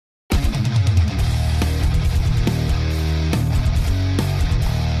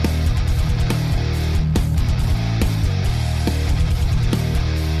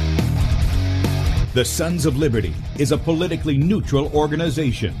The Sons of Liberty is a politically neutral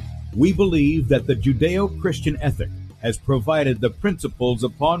organization. We believe that the Judeo-Christian ethic has provided the principles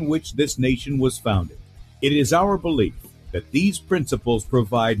upon which this nation was founded. It is our belief that these principles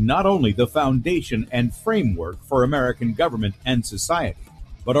provide not only the foundation and framework for American government and society,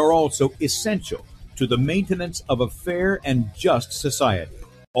 but are also essential to the maintenance of a fair and just society.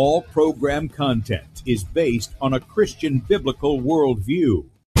 All program content is based on a Christian biblical worldview.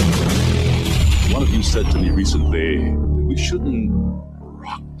 One of you said to me recently that we shouldn't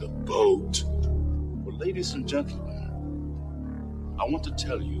rock the boat. Well, ladies and gentlemen, I want to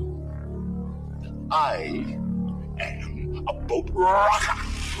tell you that I am a boat rocker.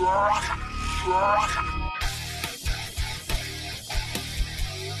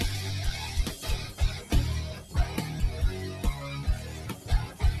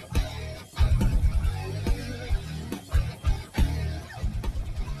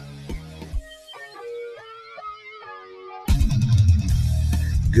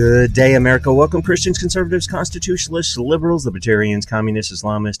 Good day, America. Welcome, Christians, conservatives, constitutionalists, liberals, libertarians, communists,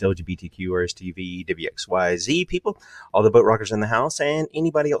 Islamists, LGBTQ, RSTV, WXYZ people, all the boat rockers in the house, and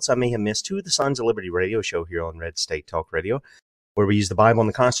anybody else I may have missed to the Sons of Liberty radio show here on Red State Talk Radio, where we use the Bible and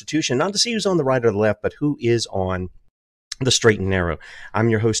the Constitution, not to see who's on the right or the left, but who is on the straight and narrow. I'm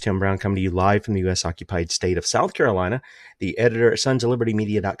your host, Tim Brown, coming to you live from the U.S.-occupied state of South Carolina, the editor at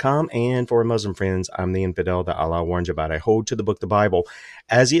sonsoflibertymedia.com, and for our Muslim friends, I'm the infidel that Allah warns you about. I hold to the book, the Bible,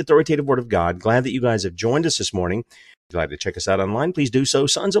 as the authoritative word of God. Glad that you guys have joined us this morning. If you'd like to check us out online, please do so,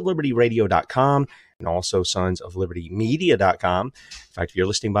 sonsoflibertyradio.com, and also sonsoflibertymedia.com. In fact, if you're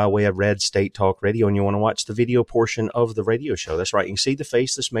listening by way of Red State Talk Radio and you want to watch the video portion of the radio show, that's right, you can see the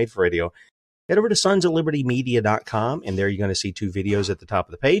face that's made for radio. Head over to sonsoflibertymedia.com, and there you're going to see two videos at the top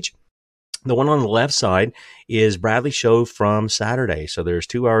of the page. The one on the left side is Bradley's show from Saturday. So there's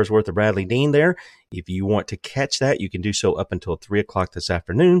 2 hours worth of Bradley Dean there. If you want to catch that, you can do so up until 3 o'clock this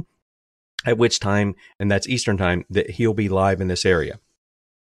afternoon, at which time, and that's Eastern time, that he'll be live in this area.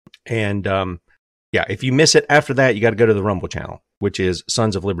 And if you miss it after that, you got to go to the Rumble channel, which is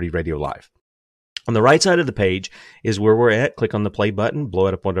Sons of Liberty Radio Live. On the right side of the page is where we're at. Click on the play button, blow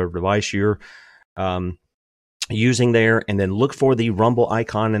it up on whatever device you're using there, and then look for the Rumble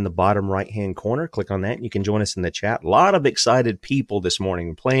icon in the bottom right-hand corner. Click on that. You can join us in the chat. A lot of excited people this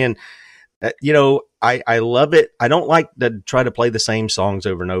morning playing. I love it. I don't like to try to play the same songs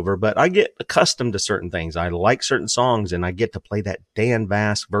over and over, but I get accustomed to certain things. I like certain songs, and I get to play that Dan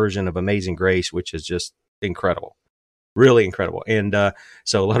Bass version of Amazing Grace, which is just incredible. Really incredible. And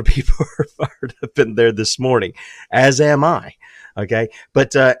so a lot of people are fired up in there this morning, as am I. Okay.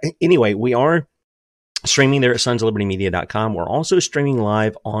 But anyway, we are streaming there at sonsoflibertymedia.com. We're also streaming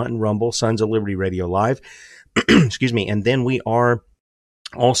live on Rumble, Sons of Liberty Radio Live. Excuse me. And then we are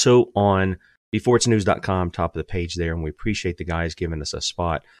also on beforeitsnews.com, top of the page there. And we appreciate the guys giving us a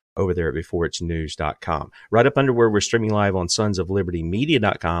spot over there at beforeitsnews.com. Right up under where we're streaming live on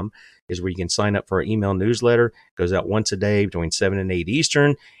sonsoflibertymedia.com is where you can sign up for our email newsletter. It goes out once a day between 7 and 8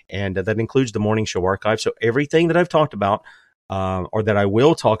 Eastern, and that includes the morning show archive. So everything that I've talked about, or that I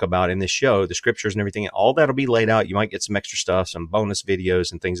will talk about in this show, the scriptures and everything, all that'll be laid out. You might get some extra stuff, some bonus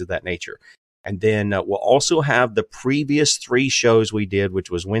videos and things of that nature. And then we'll also have the previous 3 shows we did, which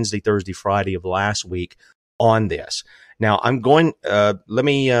was Wednesday, Thursday, Friday of last week on this. Now I'm going, let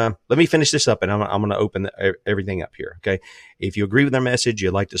me finish this up, and I'm going to open everything up here. Okay. If you agree with our message,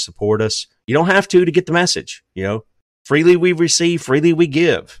 you'd like to support us, you don't have to get the message, freely we receive, freely we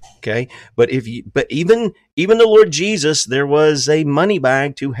give. Okay. But even the Lord Jesus, there was a money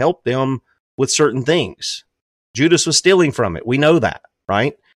bag to help them with certain things. Judas was stealing from it. We know that,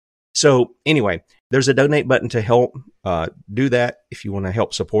 right? So anyway, there's a donate button to help do that if you want to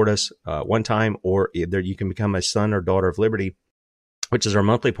help support us one time, or either you can become a son or daughter of Liberty, which is our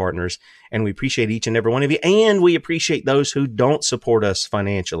monthly partners. And we appreciate each and every one of you. And we appreciate those who don't support us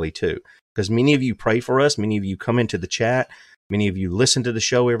financially too, because many of you pray for us. Many of you come into the chat. Many of you listen to the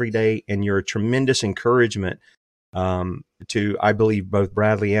show every day, and you're a tremendous encouragement to, I believe, both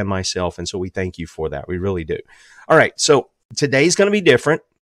Bradley and myself. And so we thank you for that. We really do. All right. So today's going to be different.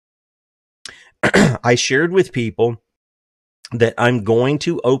 I shared with people that I'm going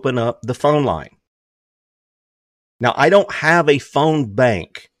to open up the phone line. Now, I don't have a phone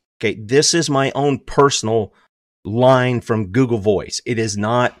bank. Okay, this is my own personal line from Google Voice. It is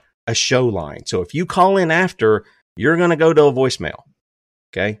not a show line. So if you call in after, you're going to go to a voicemail.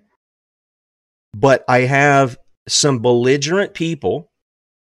 Okay. But I have some belligerent people.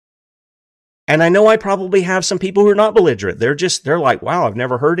 And I know I probably have some people who are not belligerent. They're like, wow, I've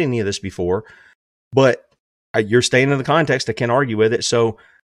never heard any of this before. But you're staying in the context. I can't argue with it. So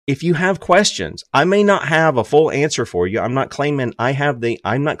if you have questions, I may not have a full answer for you. I'm not claiming I have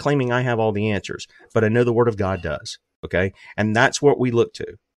all the answers, but I know the Word of God does. Okay. And that's what we look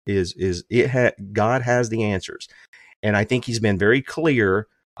to God has the answers. And I think he's been very clear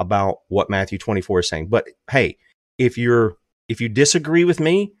about what Matthew 24 is saying. But hey, if you disagree with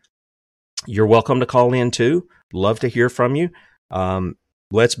me, you're welcome to call in too. Love to hear from you.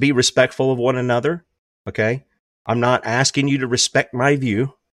 Let's be respectful of one another. Okay. I'm not asking you to respect my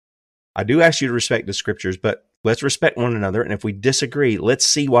view. I do ask you to respect the scriptures, but let's respect one another. And if we disagree, let's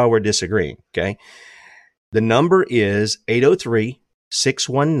see why we're disagreeing. Okay. The number is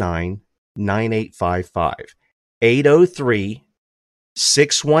 803-619-9855.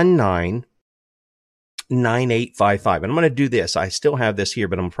 803-619-9855. And I'm going to do this. I still have this here,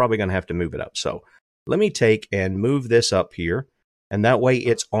 but I'm probably going to have to move it up. So let me take and move this up here. And that way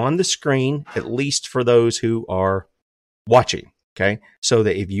it's on the screen, at least for those who are watching. Okay. So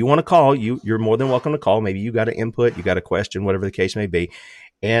that if you want to call, you're more than welcome to call. Maybe you got an input, you got a question, whatever the case may be.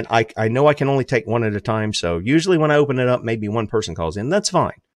 And I know I can only take one at a time. So usually when I open it up, maybe one person calls in. That's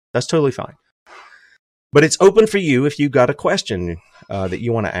fine. That's totally fine. But it's open for you if you got a question that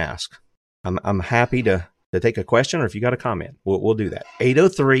you want to ask. I'm happy to take a question, or if you got a comment, we'll do that.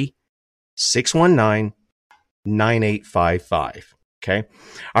 803-619-9855. Okay.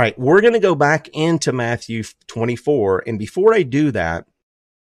 All right. We're going to go back into Matthew 24. And before I do that,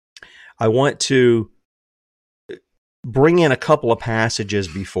 I want to bring in a couple of passages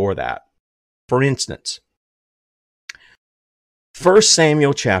before that. For instance, 1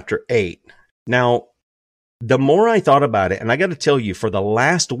 Samuel chapter 8. Now, the more I thought about it, and I got to tell you, for the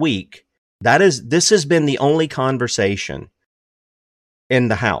last week, this has been the only conversation in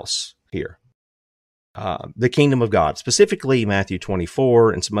the house here. The kingdom of God, specifically Matthew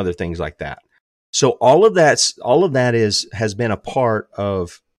 24 and some other things like that. So all of that has been a part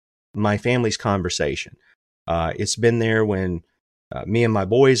of my family's conversation. It's been there when me and my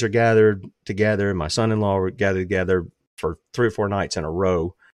boys are gathered together, my son-in-law were gathered together for 3 or 4 nights in a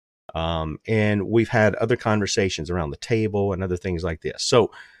row. And we've had other conversations around the table and other things like this.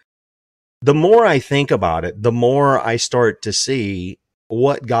 So the more I think about it, the more I start to see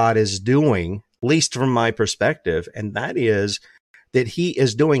what God is doing, at least from my perspective, and that is that he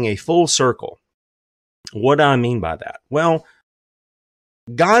is doing a full circle. What do I mean by that? Well,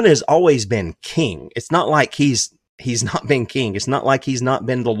 God has always been king. It's not like he's not been king. It's not like he's not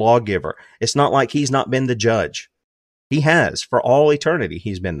been the lawgiver. It's not like he's not been the judge. He has. For all eternity,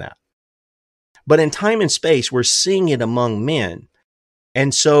 he's been that. But in time and space, we're seeing it among men.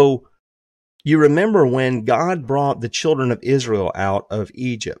 And so you remember when God brought the children of Israel out of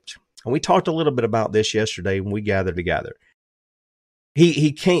Egypt. And we talked a little bit about this yesterday when we gathered together.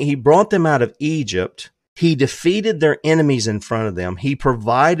 He brought them out of Egypt. He defeated their enemies in front of them. He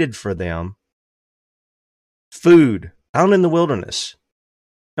provided for them food out in the wilderness.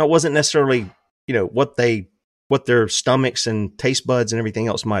 Now, it wasn't necessarily, what their stomachs and taste buds and everything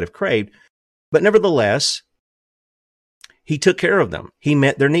else might have craved, but nevertheless, he took care of them. He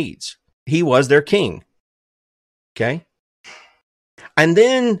met their needs. He was their king. Okay? And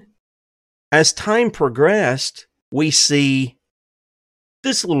then, as time progressed, we see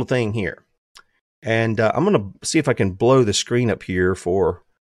this little thing here. And I'm going to see if I can blow the screen up here for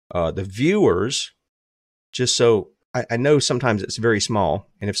the viewers, just so I know sometimes it's very small.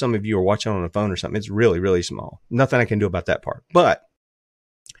 And if some of you are watching on a phone or something, it's really, really small. Nothing I can do about that part. But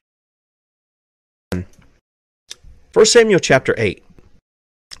 1 Samuel chapter 8.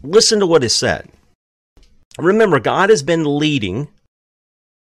 Listen to what is said. Remember, God has been leading,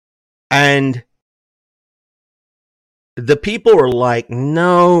 and the people are like,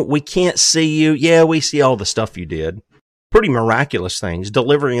 no, we can't see you. Yeah, we see all the stuff you did. Pretty miraculous things,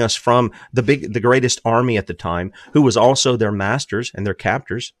 delivering us from the greatest army at the time, who was also their masters and their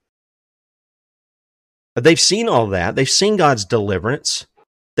captors. They've seen all that. They've seen God's deliverance.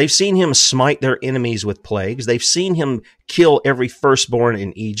 They've seen him smite their enemies with plagues. They've seen him kill every firstborn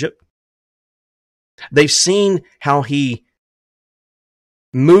in Egypt. They've seen how he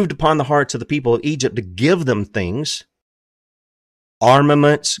moved upon the hearts of the people of Egypt to give them things,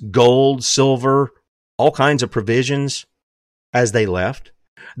 armaments, gold, silver, all kinds of provisions as they left.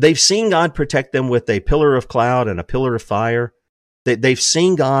 They've seen God protect them with a pillar of cloud and a pillar of fire. They've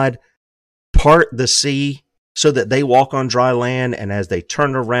seen God part the sea so that they walk on dry land, and as they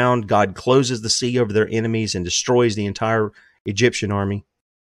turn around, God closes the sea over their enemies and destroys the entire Egyptian army.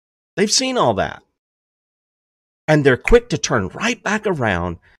 They've seen all that. And they're quick to turn right back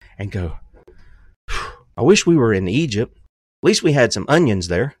around and go, I wish we were in Egypt. At least we had some onions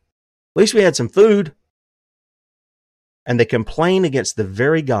there. At least we had some food. and they complain against the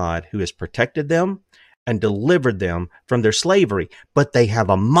very God who has protected them and delivered them from their slavery, but they have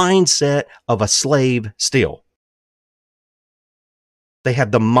a mindset of a slave still. They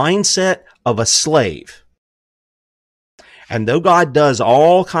have the mindset of a slave. And though God does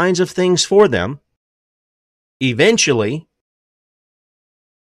all kinds of things for them, eventually,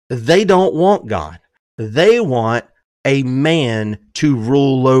 they don't want God. They want a man to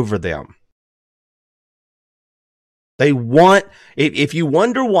rule over them. They want, if you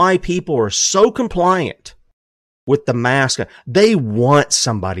wonder why people are so compliant with the mask, they want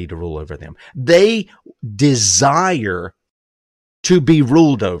somebody to rule over them. They desire to be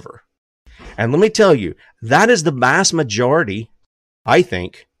ruled over. And let me tell you, that is the vast majority, I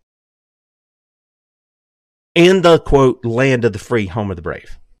think, in the, quote, land of the free, home of the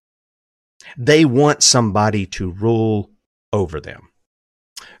brave. They want somebody to rule over them.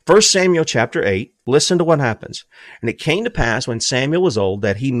 1 Samuel chapter 8, listen to what happens. And it came to pass when Samuel was old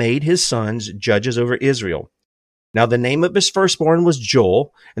that he made his sons judges over Israel. Now the name of his firstborn was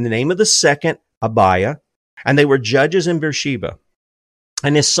Joel, and the name of the second Abiah, and they were judges in Beersheba.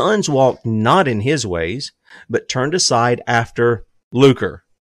 And his sons walked not in his ways, but turned aside after lucre.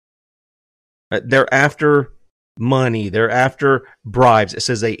 They're after money. They're after bribes. It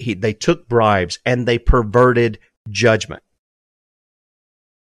says they took bribes and they perverted judgment.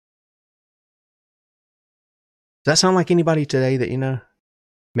 Does that sound like anybody today that you know?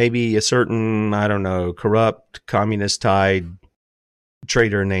 Maybe a certain, I don't know, corrupt, communist-tied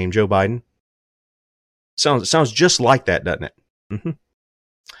traitor named Joe Biden? Sounds just like that, doesn't it? Mm-hmm.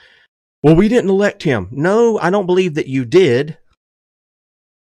 Well, we didn't elect him. No, I don't believe that you did.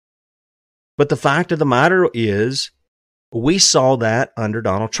 But the fact of the matter is, we saw that under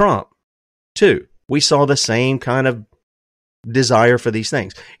Donald Trump, too. We saw the same kind of desire for these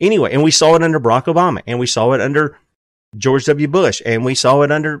things. Anyway, and we saw it under Barack Obama, and we saw it under George W. Bush, and we saw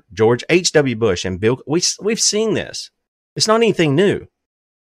it under George H.W. Bush and Bill. We've seen this. It's not anything new.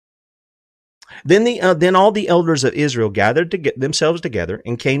 Then all the elders of Israel gathered to get themselves together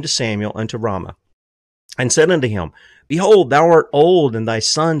and came to Samuel unto Ramah and said unto him, Behold, thou art old, and thy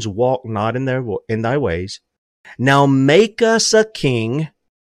sons walk not in thy ways. Now make us a king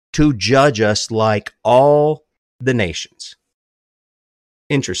to judge us like all the nations.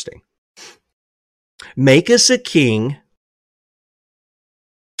 Interesting. Make us a king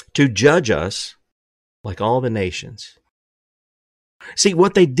to judge us like all the nations. See,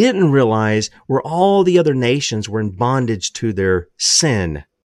 what they didn't realize were all the other nations were in bondage to their sin.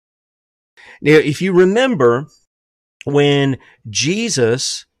 Now, if you remember when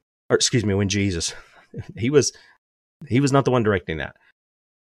Jesus, he was not the one directing that.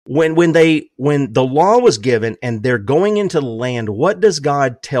 When the law was given and they're going into the land, what does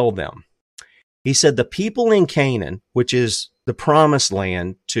God tell them? He said, the people in Canaan, which is the promised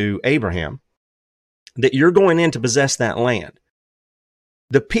land to Abraham, that you're going in to possess that land.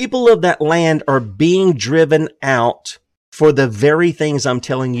 The people of that land are being driven out for the very things I'm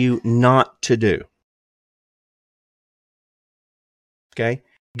telling you not to do. Okay?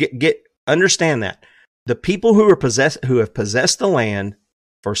 Understand that. The people who have possessed the land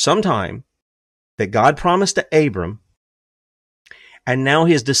for some time that God promised to Abram, and now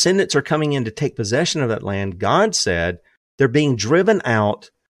his descendants are coming in to take possession of that land, God said they're being driven out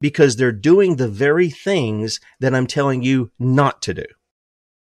because they're doing the very things that I'm telling you not to do.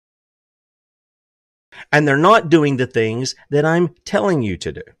 And they're not doing the things that I'm telling you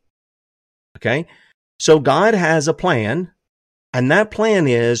to do. Okay? So God has a plan, and that plan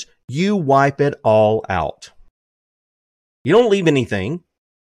is you wipe it all out. You don't leave anything.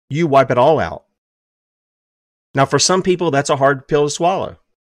 You wipe it all out. Now, for some people, that's a hard pill to swallow.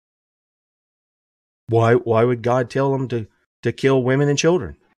 Why would God tell them to kill women and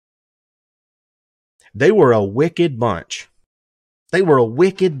children? They were a wicked bunch. They were a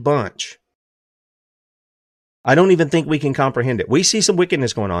wicked bunch. I don't even think we can comprehend it. We see some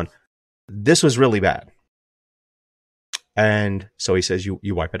wickedness going on. This was really bad. And so he says, you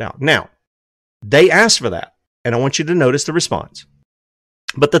wipe it out. Now, they asked for that. And I want you to notice the response.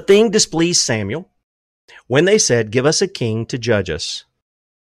 But the thing displeased Samuel when they said, Give us a king to judge us.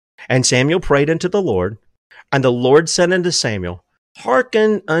 And Samuel prayed unto the Lord, and the Lord said unto Samuel,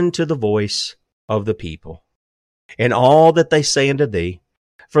 Hearken unto the voice of the people, in all that they say unto thee,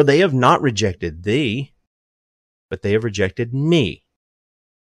 for they have not rejected thee, but they have rejected me,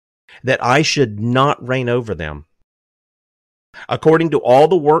 that I should not reign over them. According to all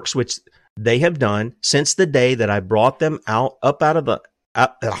the works which they have done since the day that I brought them up out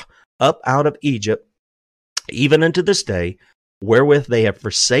of Egypt, even unto this day, wherewith they have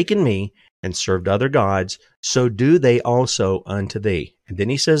forsaken me and served other gods, so do they also unto thee. And then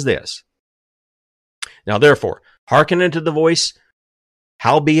he says this, Now therefore, hearken unto the voice,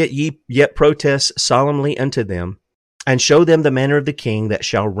 howbeit ye yet protest solemnly unto them, and show them the manner of the king that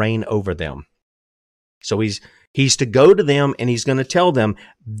shall reign over them. So he's to go to them and he's going to tell them,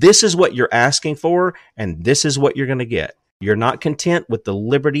 this is what you're asking for, and this is what you're going to get. You're not content with the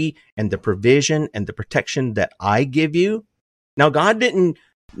liberty and the provision and the protection that I give you. Now, God didn't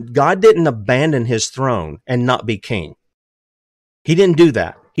abandon his throne and not be king. He didn't do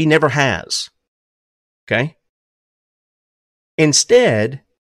that. He never has. Okay? Instead,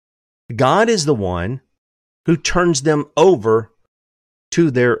 God is the one who turns them over to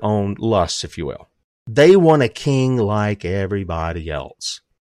their own lusts, if you will. They want a king like everybody else.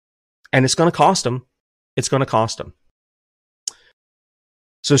 And it's going to cost them. It's going to cost them.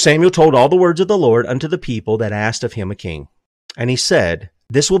 So Samuel told all the words of the Lord unto the people that asked of him a king. And he said,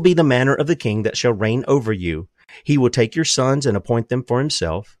 This will be the manner of the king that shall reign over you. He will take your sons and appoint them for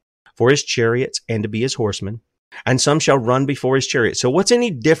himself, for his chariots, and to be his horsemen. And some shall run before his chariots. So what's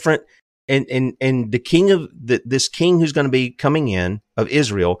any different in the king of this king who's going to be coming in of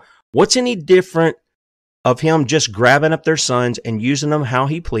Israel? What's any different of him just grabbing up their sons and using them how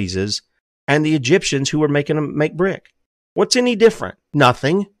he pleases, and the Egyptians who were making them make brick? What's any different?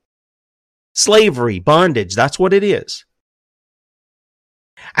 Nothing. Slavery, bondage, that's what it is.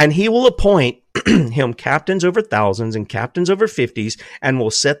 And he will appoint him captains over thousands and captains over 50s, and will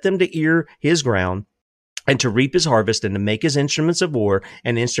set them to ear his ground, and to reap his harvest, and to make his instruments of war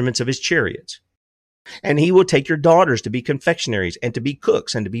and instruments of his chariots. And he will take your daughters to be confectionaries, and to be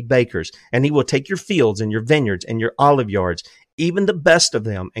cooks, and to be bakers. And he will take your fields and your vineyards and your olive yards, even the best of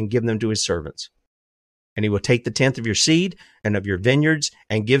them, and give them to his servants. And he will take the tenth of your seed and of your vineyards,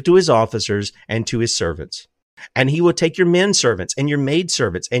 and give to his officers and to his servants. And he will take your men servants and your maid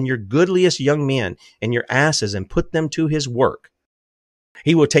servants and your goodliest young men and your asses, and put them to his work.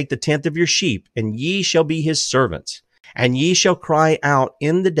 He will take the tenth of your sheep, and ye shall be his servants. And ye shall cry out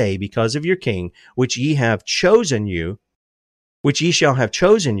in the day because of your king, which ye shall have chosen you,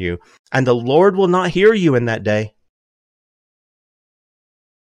 and the Lord will not hear you in that day.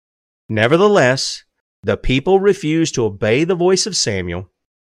 Nevertheless, the people refused to obey the voice of Samuel,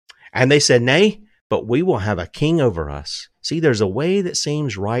 and they said, Nay, but we will have a king over us. See, there's a way that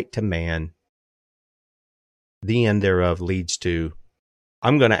seems right to man. The end thereof leads to,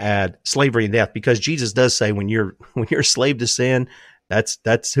 I'm going to add, slavery and death, because Jesus does say when you're a slave to sin,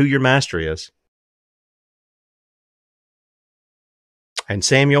 that's who your master is. And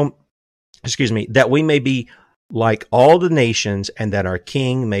that we may be like all the nations, and that our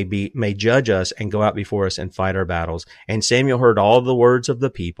king may judge us and go out before us and fight our battles. And Samuel heard all the words of the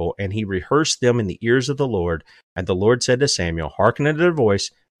people, and he rehearsed them in the ears of the Lord. And the Lord said to Samuel, Hearken unto their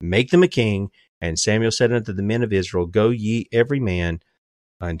voice, make them a king. And Samuel said unto the men of Israel, Go ye every man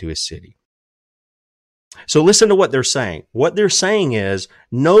unto his city. So listen to what they're saying. What they're saying is,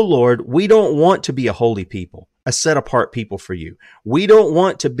 no, Lord, we don't want to be a holy people, a set apart people for you. We don't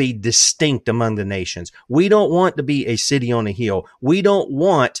want to be distinct among the nations. We don't want to be a city on a hill. We don't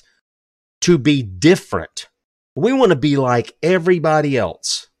want to be different. We want to be like everybody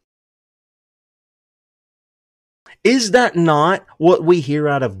else. Is that not what we hear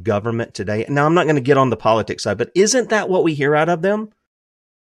out of government today? Now, I'm not going to get on the politics side, but isn't that what we hear out of them?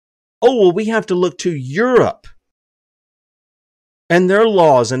 Oh, well, we have to look to Europe and their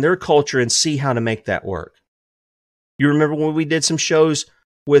laws and their culture and see how to make that work. You remember when we did some shows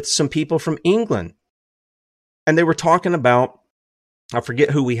with some people from England, and they were talking about, I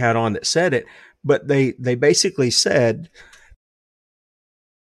forget who we had on that said it, but they basically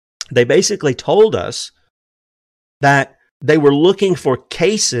told us that they were looking for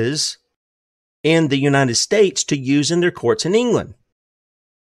cases in the United States to use in their courts in England.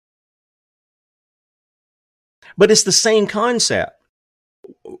 But it's the same concept.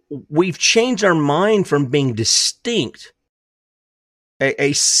 We've changed our mind from being distinct,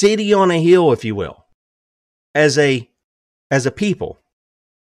 a city on a hill, if you will, as a people.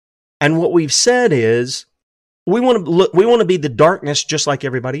 And what we've said is, we want to be the darkness just like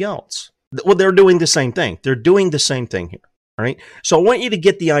everybody else. Well, they're doing the same thing. They're doing the same thing here. All right. So I want you to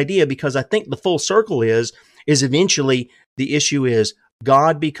get the idea, because I think the full circle is eventually the issue is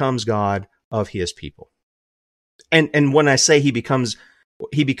God becomes God of his people. And when I say he becomes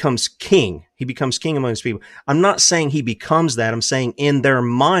king, he becomes king among his people, I'm not saying he becomes that. I'm saying in their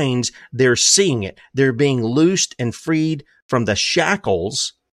minds, they're seeing it. They're being loosed and freed from the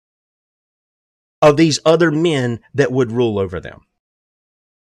shackles of these other men that would rule over them.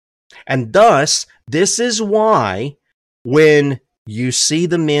 And thus, this is why when You see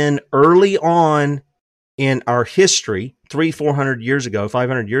the men early on in our history, 300-400 years ago,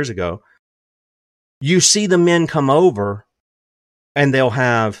 500 years ago, you see the men come over and they'll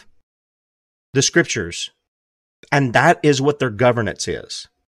have the scriptures. And that is what their governance is.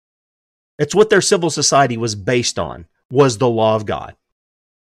 It's what their civil society was based on, was the law of God.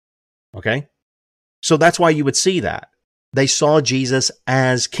 Okay? So that's why you would see that. They saw Jesus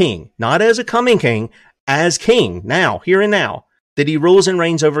as king, not as a coming king, as king, now, here and now, that he rules and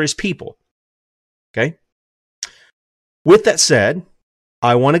reigns over his people. Okay? With that said,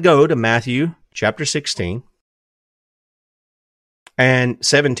 I want to go to Matthew chapter 16 and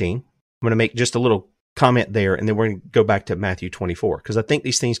 17. I'm going to make just a little comment there, and then we're going to go back to Matthew 24, because I think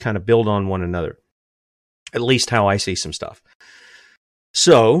these things kind of build on one another, at least how I see some stuff.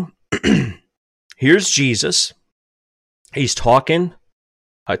 So, here's Jesus. He's talking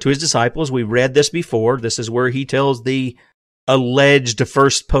to his disciples. We read this before. This is where he tells the alleged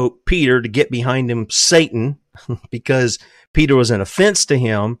first Pope Peter to get behind him, Satan, because Peter was an offense to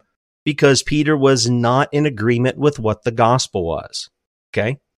him, because Peter was not in agreement with what the gospel was.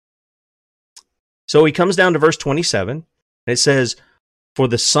 Okay? So he comes down to verse 27, and it says, "For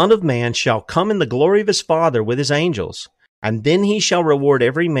the Son of Man shall come in the glory of his Father with his angels, and then he shall reward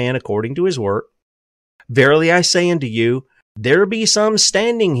every man according to his work. Verily I say unto you, there be some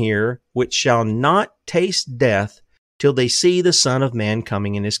standing here which shall not taste death till they see the Son of Man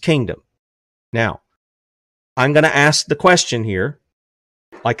coming in his kingdom." Now, I'm going to ask the question here,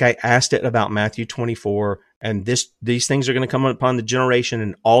 like I asked it about Matthew 24, and these things are going to come upon the generation,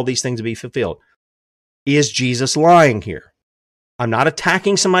 and all these things will be fulfilled. Is Jesus lying here? I'm not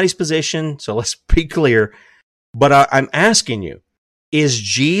attacking somebody's position, so let's be clear, but I'm asking you, is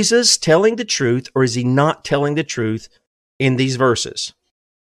Jesus telling the truth, or is he not telling the truth in these verses?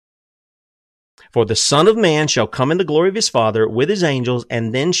 "For the Son of Man shall come in the glory of his Father with his angels,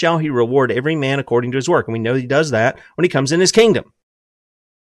 and then shall he reward every man according to his work." And we know he does that when he comes in his kingdom.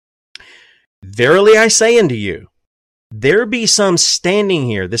 "Verily I say unto you, there be some standing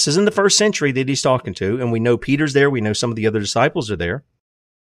here." This is in the first century that he's talking to, and we know Peter's there. We know some of the other disciples are there.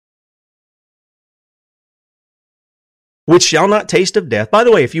 "Which shall not taste of death." By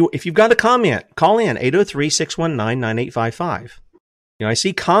the way, if you've got a comment, call in 803-619-9855. You know, I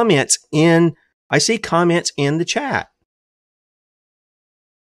see comments in the chat.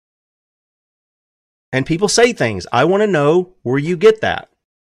 And people say things. I want to know where you get that.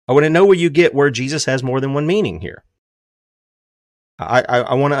 I want to know where Jesus has more than one meaning here.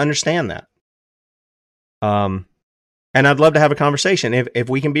 I want to understand that. And I'd love to have a conversation. If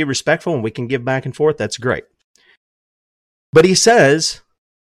we can be respectful and we can give back and forth, that's great. But he says,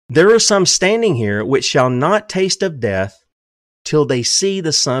 "There are some standing here which shall not taste of death till they see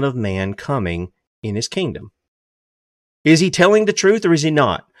the Son of Man coming in his kingdom." Is he telling the truth, or is he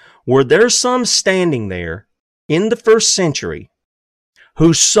not? Were there some standing there in the first century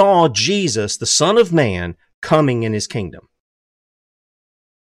who saw Jesus, the Son of Man, coming in his kingdom?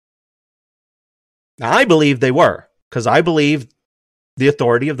 Now, I believe they were, because I believe the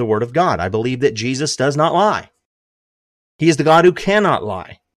authority of the Word of God. I believe that Jesus does not lie. He is the God who cannot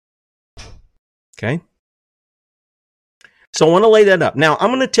lie. Okay? So I want to lay that up. Now,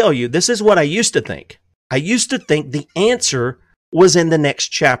 I'm going to tell you, this is what I used to think. I used to think the answer was in the next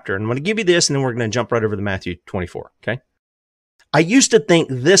chapter. And I'm going to give you this, and then we're going to jump right over to Matthew 24. Okay? I used to think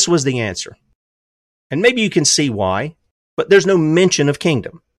this was the answer. And maybe you can see why, but there's no mention of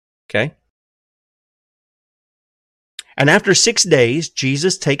kingdom. Okay? "And after 6 days,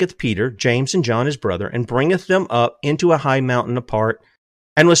 Jesus taketh Peter, James, and John his brother, and bringeth them up into a high mountain apart,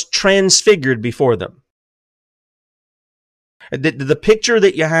 and was transfigured before them." The picture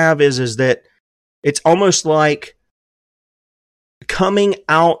that you have is that it's almost like coming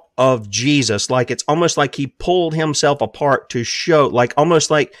out of Jesus, like it's almost like he pulled himself apart to show, like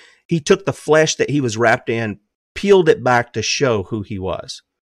almost like he took the flesh that he was wrapped in, peeled it back to show who he was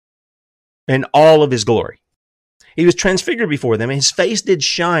in all of his glory. He was transfigured before them, and his face did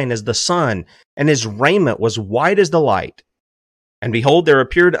shine as the sun, and his raiment was white as the light. And behold, there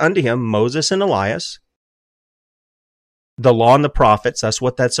appeared unto him Moses and Elias, the law and the prophets,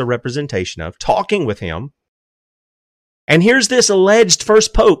 that's a representation of, talking with him. And here's this alleged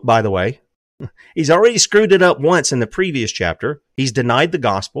first pope, by the way. He's already screwed it up once in the previous chapter. He's denied the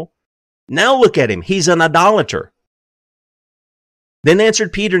gospel. Now look at him. He's an idolater. "Then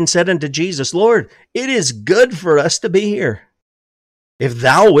answered Peter and said unto Jesus, Lord, it is good for us to be here. If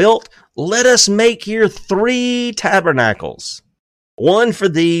thou wilt, let us make here 3 tabernacles, one for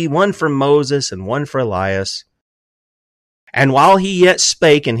thee, one for Moses, and one for Elias. And while he yet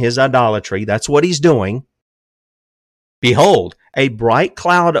spake in his idolatry," that's what he's doing, Behold, a bright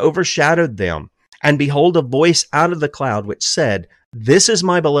cloud overshadowed them, and behold, a voice out of the cloud which said, This is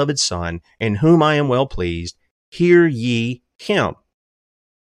my beloved Son, in whom I am well pleased. Hear ye him.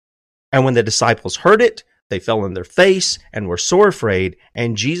 And when the disciples heard it, they fell on their face and were sore afraid.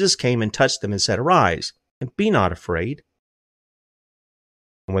 And Jesus came and touched them and said, Arise, and be not afraid.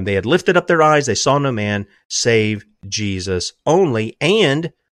 And when they had lifted up their eyes, they saw no man save Jesus only.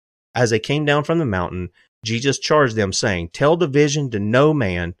 And as they came down from the mountain, Jesus charged them, saying, Tell the vision to no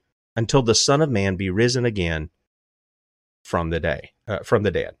man until the Son of Man be risen again from the dead.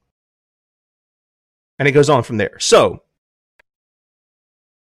 And it goes on from there. So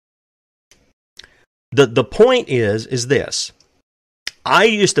the point is this. I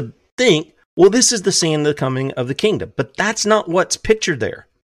used to think, well, this is the scene of the coming of the kingdom, but that's not what's pictured there.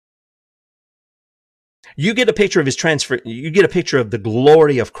 You get a picture of his transfer. You get a picture of the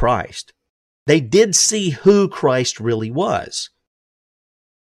glory of Christ. They did see who Christ really was,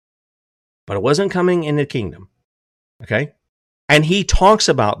 but it wasn't coming in the kingdom. Okay? And he talks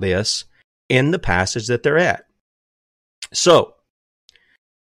about this in the passage that they're at. So,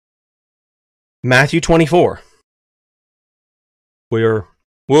 Matthew 24.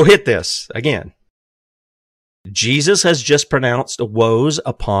 We'll hit this again. Jesus has just pronounced woes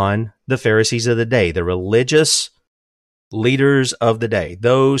upon the Pharisees of the day, the religious leaders of the day,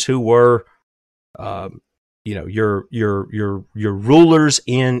 those who were, your rulers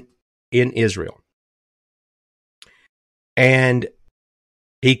in Israel. And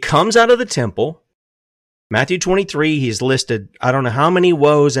he comes out of the temple. Matthew 23, he's listed, I don't know how many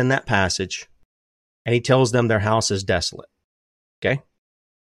woes in that passage, and he tells them their house is desolate. Okay?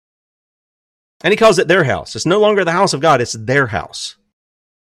 And he calls it their house. It's no longer the house of God, it's their house.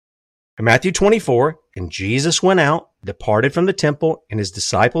 In Matthew 24, and Jesus went out, departed from the temple, and his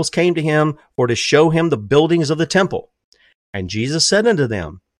disciples came to him for to show him the buildings of the temple. And Jesus said unto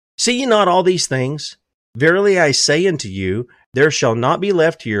them, See ye not all these things? Verily I say unto you, there shall not be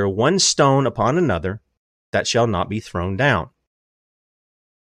left here one stone upon another that shall not be thrown down.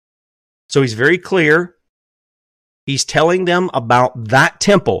 So he's very clear. He's telling them about that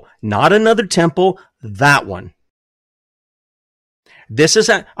temple, not another temple, that one. This is,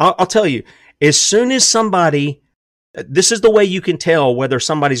 I'll tell you, as soon as somebody, this is the way you can tell whether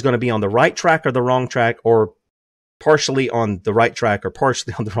somebody's going to be on the right track or the wrong track, or partially on the right track or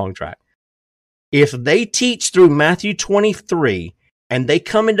partially on the wrong track. If they teach through Matthew 23 and they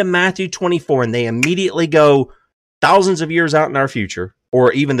come into Matthew 24 and they immediately go thousands of years out in our future,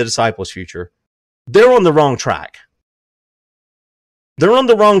 or even the disciples' future, they're on the wrong track. They're on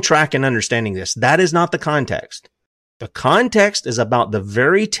the wrong track in understanding this. That is not the context. The context is about the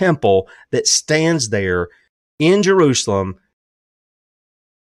very temple that stands there in Jerusalem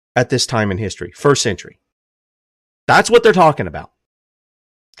at this time in history, first century. That's what they're talking about.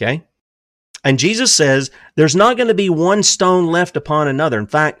 Okay? And Jesus says there's not going to be one stone left upon another. In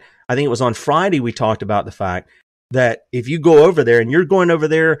fact, I think it was on Friday we talked about the fact that if you go over there and you're going over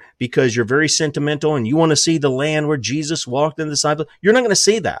there because you're very sentimental and you want to see the land where Jesus walked and the disciples, you're not going to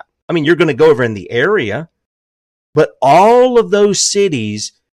see that. I mean, you're going to go over in the area, but all of those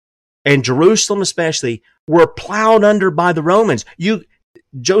cities, and Jerusalem especially, were plowed under by the Romans.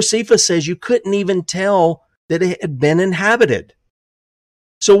 Josephus says you couldn't even tell that it had been inhabited.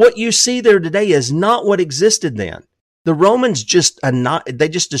 So what you see there today is not what existed then. The Romans just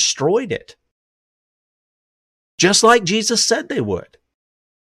destroyed it. Just like Jesus said they would.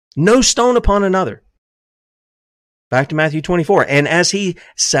 No stone upon another. Back to Matthew 24. And as he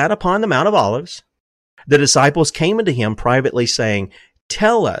sat upon the Mount of Olives, the disciples came unto him privately, saying,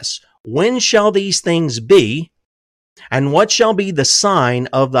 Tell us, when shall these things be? And what shall be the sign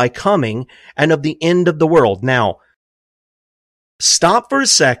of thy coming and of the end of the world? Now, stop for a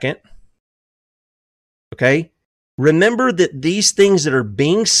second. Okay? Remember that these things that are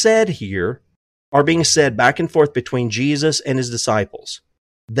being said here are being said back and forth between Jesus and his disciples.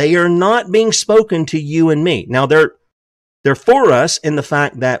 They are not being spoken to you and me. Now, they're for us in the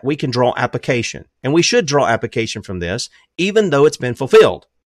fact that we can draw application. And we should draw application from this, even though it's been fulfilled.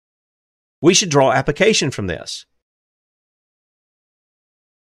 We should draw application from this.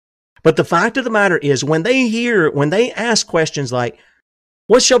 But the fact of the matter is, when they ask questions like,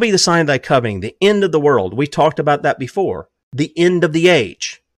 what shall be the sign of thy coming, the end of the world? We talked about that before. The end of the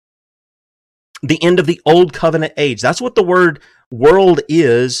age. The end of the old covenant age. That's what the word world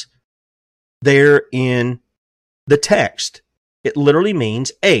is there in the text. It literally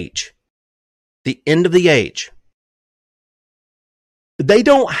means age. The end of the age. They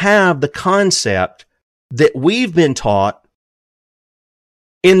don't have the concept that we've been taught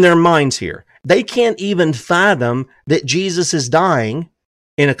in their minds here. They can't even fathom that Jesus is dying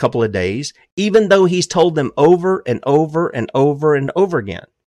in a couple of days, even though he's told them over and over and over and over again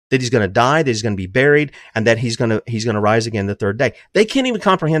that he's going to die, that he's going to be buried, and that he's going to rise again the third day. They can't even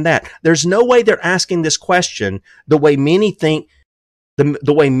comprehend that. There's no way they're asking this question the way many think,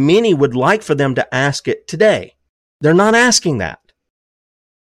 the way many would like for them to ask it today. They're not asking that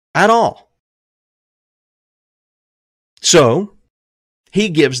at all. So he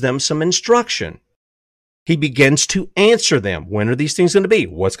gives them some instruction. He begins to answer them. When are these things going to be?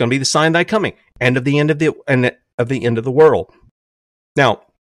 What's going to be the sign of thy coming? End of the end of the world. Now,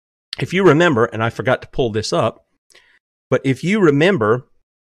 if you remember, and I forgot to pull this up, but if you remember,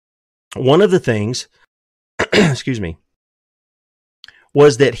 one of the things, excuse me,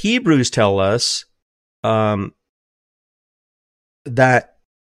 was that Hebrews tell us that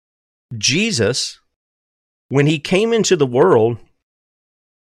Jesus, when he came into the world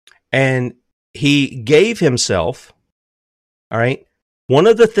and he gave himself, all right, one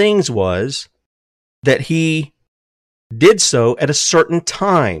of the things was that he did so at a certain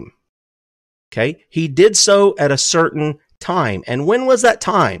time. Okay? He did so at a certain time. And when was that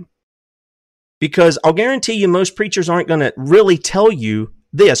time? Because I'll guarantee you most preachers aren't going to really tell you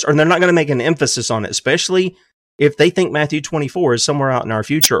this, or they're not going to make an emphasis on it, especially if they think Matthew 24 is somewhere out in our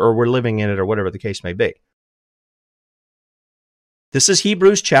future, or we're living in it, or whatever the case may be. This is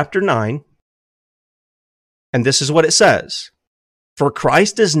Hebrews chapter 9. And this is what it says. For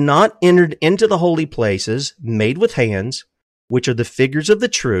Christ is not entered into the holy places made with hands, which are the figures of the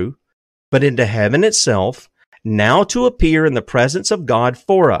true, but into heaven itself, now to appear in the presence of God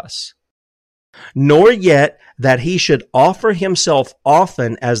for us. Nor yet that he should offer himself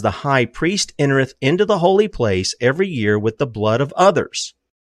often, as the high priest entereth into the holy place every year with the blood of others.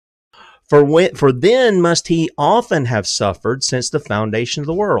 For then must he often have suffered since the foundation of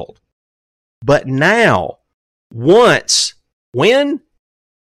the world. But now, once, when?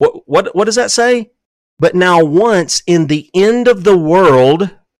 What does that say? But now once in the end of the world,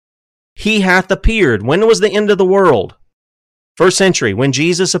 he hath appeared. When was the end of the world? First century, when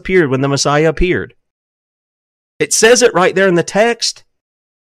Jesus appeared, when the Messiah appeared. It says it right there in the text.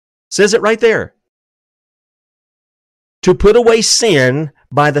 It says it right there. To put away sin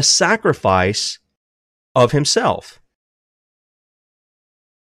by the sacrifice of himself.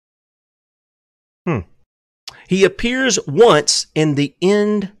 He appears once in the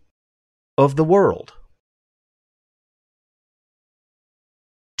end of the world.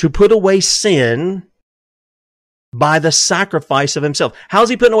 To put away sin by the sacrifice of himself. How's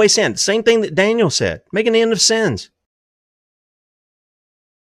he putting away sin? Same thing that Daniel said. Make an end of sins.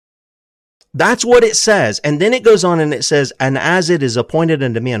 That's what it says. And then it goes on and it says, and as it is appointed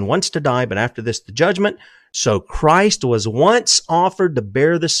unto men once to die, but after this the judgment, so Christ was once offered to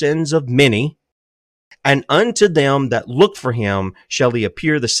bear the sins of many, and unto them that look for him shall he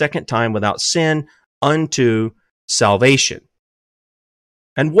appear the second time without sin unto salvation.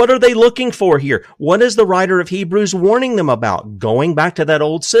 And what are they looking for here? What is the writer of Hebrews warning them about? Going back to that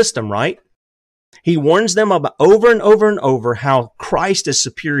old system, right? He warns them about over and over and over how Christ is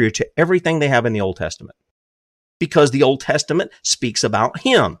superior to everything they have in the Old Testament. Because the Old Testament speaks about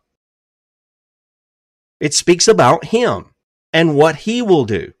him. It speaks about him and what he will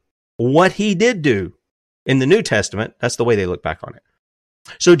do, what he did do. In the New Testament, that's the way they look back on it.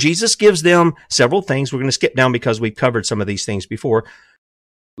 So Jesus gives them several things. We're going to skip down because we've covered some of these things before.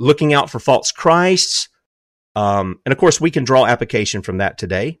 Looking out for false Christs. And of course, we can draw application from that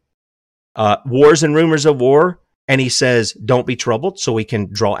today. Wars and rumors of war. And he says, don't be troubled. So we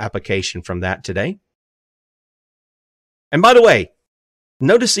can draw application from that today. And by the way,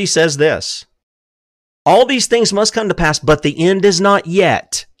 notice he says this. All these things must come to pass, but the end is not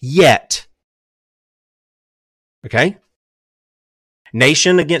yet. Yet. Okay?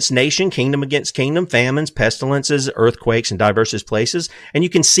 Nation against nation, kingdom against kingdom, famines, pestilences, earthquakes, and diverse places. And you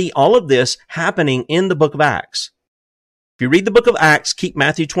can see all of this happening in the book of Acts. If you read the book of Acts, keep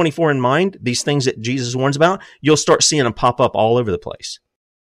Matthew 24 in mind, these things that Jesus warns about, you'll start seeing them pop up all over the place.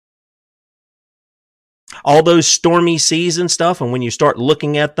 All those stormy seas and stuff, and when you start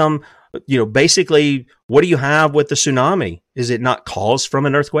looking at them, basically, what do you have with the tsunami? Is it not caused from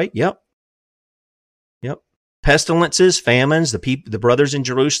an earthquake? Yep. Pestilences, famines, the brothers in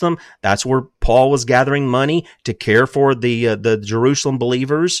Jerusalem. That's where Paul was gathering money to care for the Jerusalem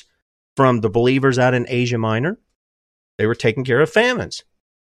believers from the believers out in Asia Minor. They were taking care of famines.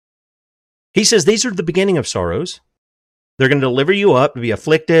 He says these are the beginning of sorrows. They're going to deliver you up to be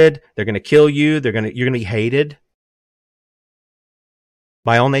afflicted. They're going to kill you. You're going to be hated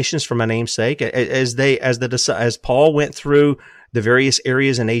by all nations for my name's sake. As Paul went through the various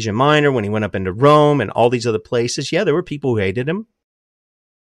areas in Asia Minor, when he went up into Rome and all these other places, yeah, there were people who hated him.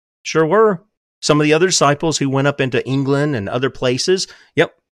 Sure were. Some of the other disciples who went up into England and other places,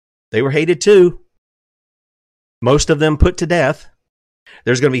 yep, they were hated too. Most of them put to death.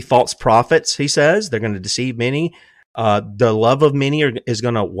 There's going to be false prophets, he says. They're going to deceive many. The love of many is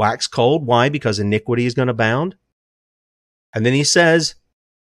going to wax cold. Why? Because iniquity is going to abound. And then he says,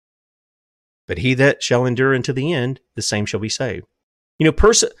 but he that shall endure unto the end, the same shall be saved. You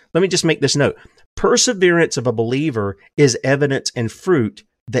know, let me just make this note. Perseverance of a believer is evidence and fruit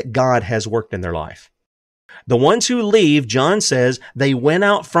that God has worked in their life. The ones who leave, John says, they went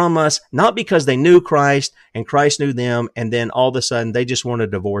out from us not because they knew Christ and Christ knew them, and then all of a sudden they just want a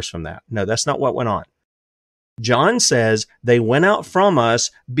divorce from that. No, that's not what went on. John says they went out from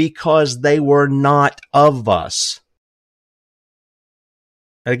us because they were not of us.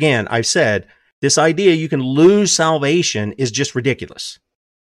 Again, I've said, this idea you can lose salvation is just ridiculous.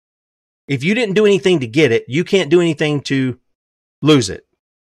 If you didn't do anything to get it, you can't do anything to lose it.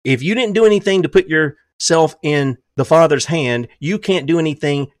 If you didn't do anything to put yourself in the Father's hand, you can't do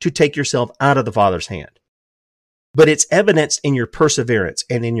anything to take yourself out of the Father's hand. But it's evidenced in your perseverance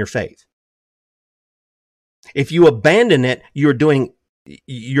and in your faith. If you abandon it, you're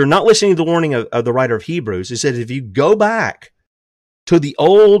not listening to the warning of the writer of Hebrews. It says if you go back to the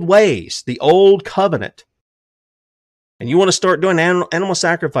old ways, the old covenant, and you want to start doing animal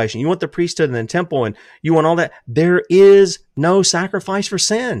sacrifice, and you want the priesthood and the temple, and you want all that, there is no sacrifice for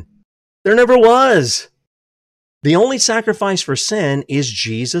sin. There never was. The only sacrifice for sin is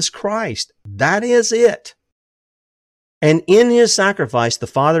Jesus Christ. That is it. And in his sacrifice, the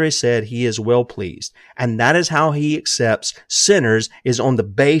Father has said he is well pleased. And that is how he accepts sinners, is on the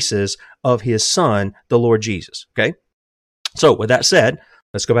basis of his Son, the Lord Jesus. Okay? So with that said,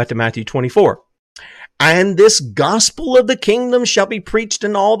 let's go back to Matthew 24. And this gospel of the kingdom shall be preached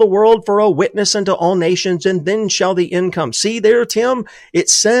in all the world for a witness unto all nations, and then shall the end come. See there, Tim, it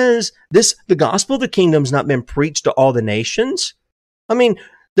says the gospel of the kingdom's not been preached to all the nations. I mean,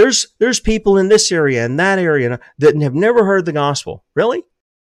 there's people in this area and that area that have never heard the gospel. Really?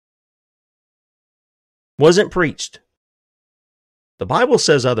 Wasn't preached. The Bible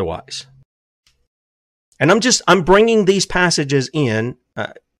says otherwise. And I'm bringing these passages in.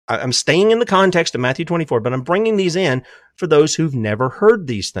 I'm staying in the context of Matthew 24, but I'm bringing these in for those who've never heard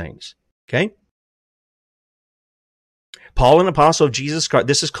these things. Okay? Paul, an apostle of Jesus Christ.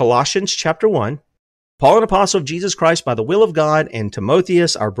 This is Colossians chapter 1. Paul, an apostle of Jesus Christ by the will of God, and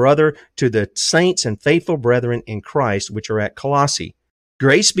Timotheus, our brother, to the saints and faithful brethren in Christ, which are at Colossae.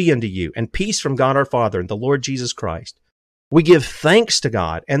 Grace be unto you, and peace from God our Father and the Lord Jesus Christ. We give thanks to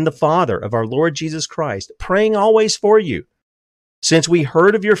God and the Father of our Lord Jesus Christ, praying always for you, since we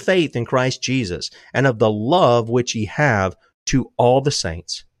heard of your faith in Christ Jesus, and of the love which ye have to all the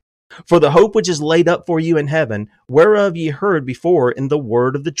saints. For the hope which is laid up for you in heaven, whereof ye heard before in the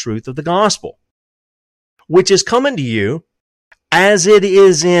word of the truth of the gospel, which is come unto you, as it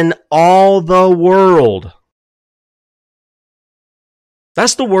is in all the world.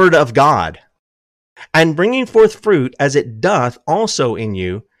 That's the word of God. And bringing forth fruit, as it doth also in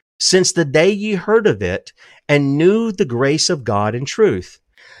you, since the day ye heard of it, and knew the grace of God in truth.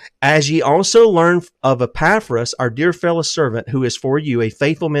 As ye also learned of Epaphras, our dear fellow servant, who is for you a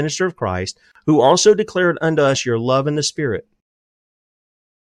faithful minister of Christ, who also declared unto us your love in the Spirit.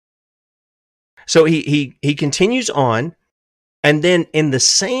 So he continues on, and then in the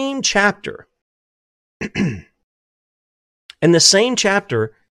same chapter,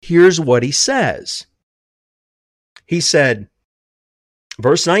 here's what he says. He said,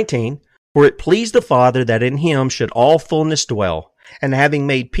 verse 19, for it pleased the Father that in him should all fullness dwell, and having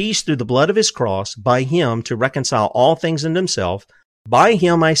made peace through the blood of his cross, by him to reconcile all things unto himself, by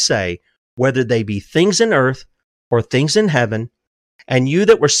him I say, whether they be things in earth or things in heaven, and you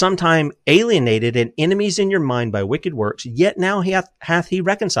that were sometime alienated and enemies in your mind by wicked works, yet now hath he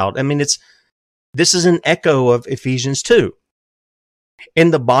reconciled. I mean, this is an echo of Ephesians 2.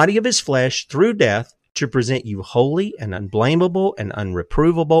 In the body of his flesh through death, to present you holy and unblameable and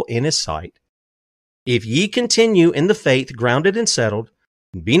unreprovable in his sight. If ye continue in the faith, grounded and settled,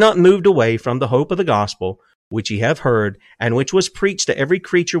 and be not moved away from the hope of the gospel, which ye have heard, and which was preached to every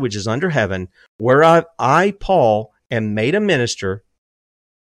creature which is under heaven, whereof I, Paul, am made a minister.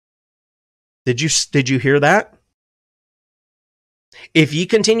 Did you hear that? If ye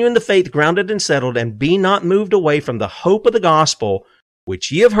continue in the faith, grounded and settled, and be not moved away from the hope of the gospel,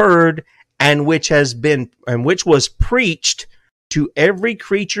 which ye have heard, and which was preached to every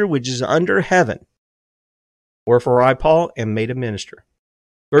creature which is under heaven. Wherefore I, Paul, am made a minister.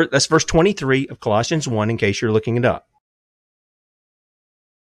 That's verse 23 of Colossians 1, in case you're looking it up.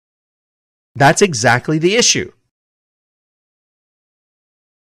 That's exactly the issue.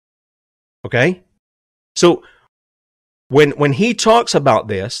 Okay? So when he talks about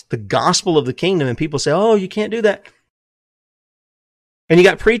this, the gospel of the kingdom, and people say, oh, you can't do that. And you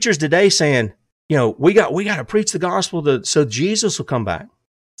got preachers today saying, we got to preach the gospel so Jesus will come back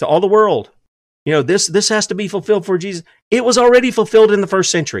to all the world. This has to be fulfilled for Jesus. It was already fulfilled in the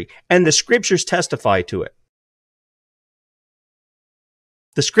first century, and the scriptures testify to it.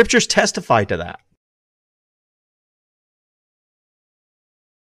 The scriptures testify to that.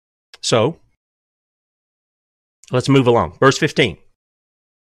 So, let's move along. Verse 15.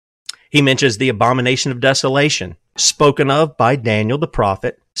 He mentions the abomination of desolation, spoken of by Daniel the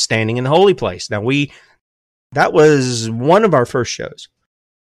prophet, standing in the holy place. Now, that was one of our first shows.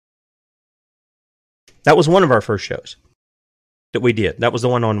 That was one of our first shows that we did. That was the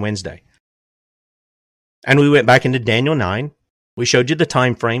one on Wednesday. And we went back into Daniel 9. We showed you the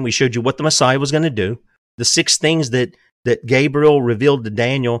time frame. We showed you what the Messiah was going to do. The 6 things that Gabriel revealed to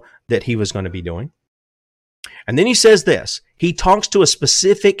Daniel that he was going to be doing. And then he says this. He talks to a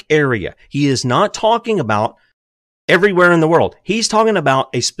specific area. He is not talking about everywhere in the world. He's talking about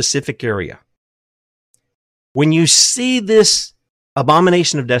a specific area. When you see this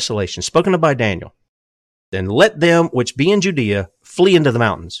abomination of desolation spoken of by Daniel, then let them which be in Judea flee into the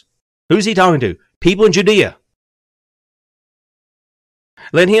mountains. Who's he talking to? People in Judea.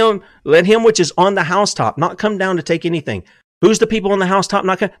 Let him which is on the housetop not come down to take anything. Who's the people on the housetop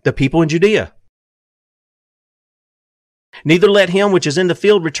not come? The people in Judea. Neither let him which is in the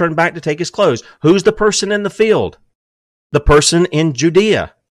field return back to take his clothes. Who's the person in the field? The person in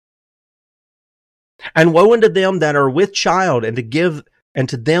Judea. And woe unto them that are with child, and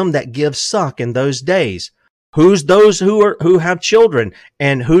to them that give suck in those days. Who's those who have children,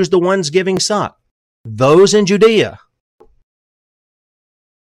 and who's the ones giving suck? Those in Judea.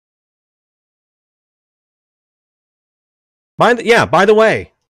 By the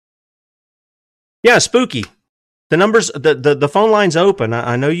way. Yeah, Spooky. The numbers, the phone line's open.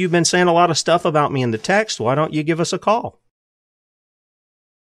 I know you've been saying a lot of stuff about me in the text. Why don't you give us a call?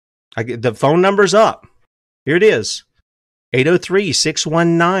 The phone number's up. Here it is.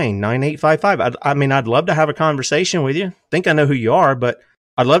 803-619-9855. I mean, I'd love to have a conversation with you. I think I know who you are, but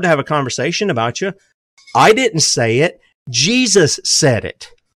I'd love to have a conversation about you. I didn't say it. Jesus said it.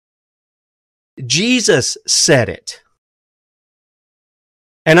 Jesus said it.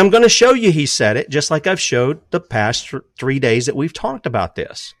 And I'm going to show you he said it, just like I've showed the past 3 days that we've talked about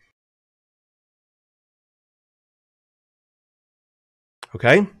this.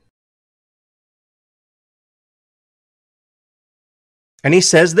 Okay? And he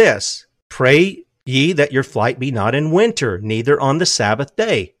says this, pray ye that your flight be not in winter, neither on the Sabbath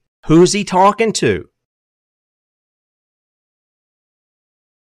day. Who's he talking to?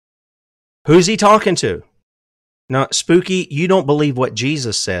 Who's he talking to? Now, Spooky, you don't believe what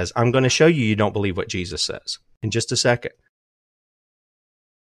Jesus says. I'm going to show you don't believe what Jesus says in just a second.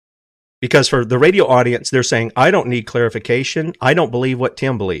 Because for the radio audience, they're saying, I don't need clarification. I don't believe what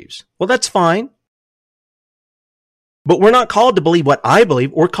Tim believes. Well, that's fine. But we're not called to believe what I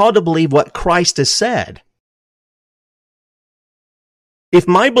believe. We're called to believe what Christ has said. If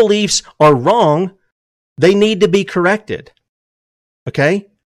my beliefs are wrong, they need to be corrected. Okay?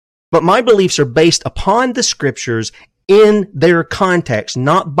 But my beliefs are based upon the scriptures in their context,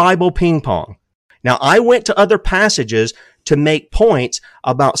 not Bible ping pong. Now, I went to other passages to make points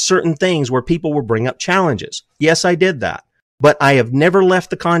about certain things where people will bring up challenges. Yes, I did that. But I have never left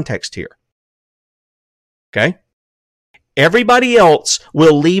the context here. Okay? Everybody else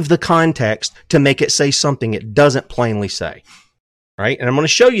will leave the context to make it say something it doesn't plainly say. All right? And I'm going to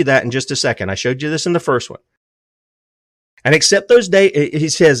show you that in just a second. I showed you this in the first one. And except those days, he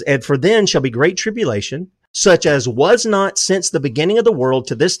says, and for then shall be great tribulation, such as was not since the beginning of the world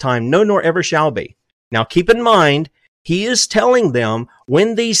to this time, no, nor ever shall be. Now keep in mind, he is telling them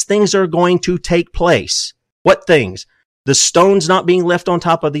when these things are going to take place. What things? The stones not being left on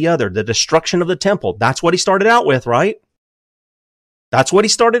top of the other, the destruction of the temple. That's what he started out with, right? That's what he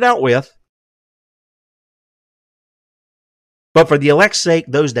started out with. But for the elect's sake,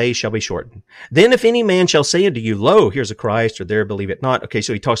 those days shall be shortened. Then if any man shall say unto you, lo, here's a Christ, or there, believe it not. Okay,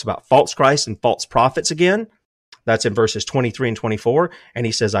 so he talks about false Christ and false prophets again. That's in verses 23 and 24. And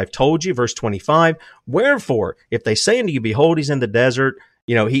he says, I've told you, verse 25, wherefore, if they say unto you, behold, he's in the desert,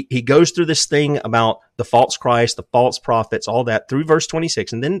 he goes through this thing about the false Christ, the false prophets, all that through verse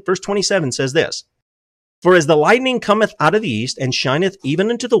 26. And then verse 27 says this, for as the lightning cometh out of the east and shineth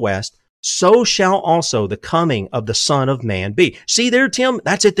even into the west, so shall also the coming of the Son of Man be. See there, Tim?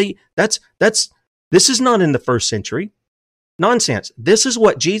 That's it. This is not in the first century. nonsense. This is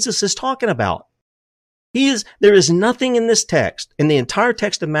what Jesus is talking about. There is nothing in this text, in the entire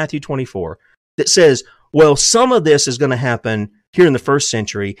text of Matthew 24, that says, well, some of this is going to happen here in the first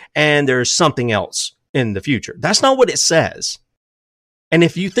century, and there's something else in the future. That's not what it says. And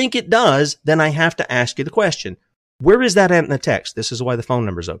if you think it does, then I have to ask you the question, where is that in the text? This is why the phone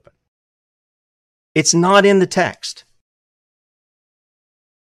number's open. It's not in the text.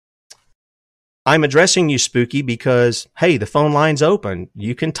 I'm addressing you, Spooky, because, hey, the phone line's open.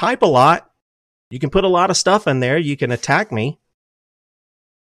 You can type a lot. You can put a lot of stuff in there. You can attack me.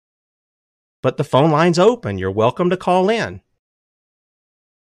 But the phone line's open. You're welcome to call in.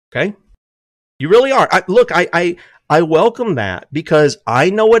 Okay? You really are. I welcome that because I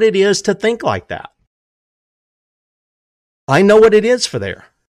know what it is to think like that. I know what it is for there.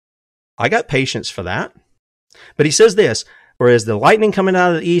 I got patience for that. But he says this, whereas the lightning coming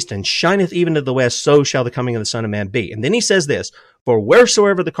out of the east and shineth even to the west, so shall the coming of the Son of Man be. And then he says this, for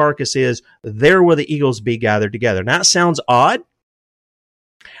wheresoever the carcass is, there will the eagles be gathered together. Now that sounds odd,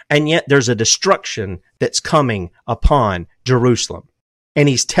 and yet there's a destruction that's coming upon Jerusalem. And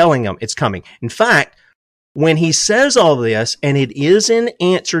he's telling them it's coming. In fact, when he says all this, and it is in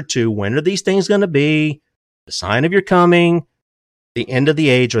answer to when are these things going to be, the sign of your coming, the end of the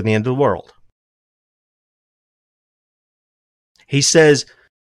age, or the end of the world. He says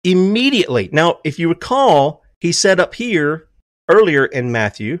immediately. Now, if you recall, he said up here earlier in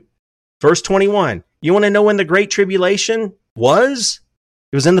Matthew, verse 21, you want to know when the Great Tribulation was?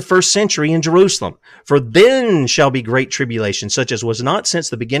 It was in the first century in Jerusalem. For then shall be great tribulation, such as was not since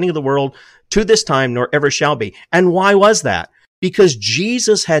the beginning of the world to this time, nor ever shall be. And why was that? Because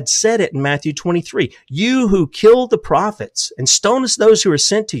Jesus had said it in Matthew 23. You who killed the prophets and stonest those who are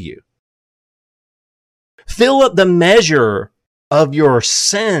sent to you, fill up the measure of your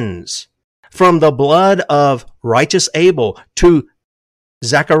sins from the blood of righteous Abel to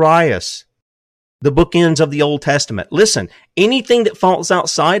Zacharias, the bookends of the Old Testament. Listen, anything that falls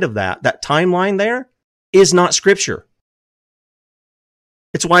outside of that timeline there is not Scripture.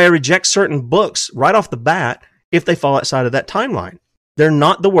 It's why I reject certain books right off the bat if they fall outside of that timeline. They're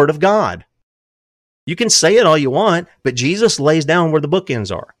not the Word of God. You can say it all you want, but Jesus lays down where the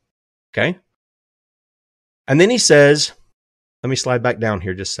bookends are. Okay? And then he says, let me slide back down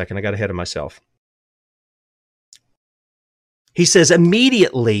here just a second. I got ahead of myself. He says,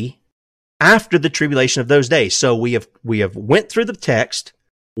 immediately after the tribulation of those days. So we have went through the text.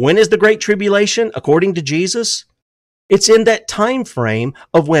 When is the Great Tribulation? According to Jesus, it's in that time frame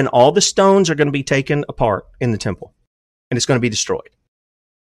of when all the stones are going to be taken apart in the temple and it's going to be destroyed.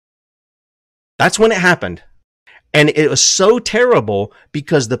 That's when it happened. And it was so terrible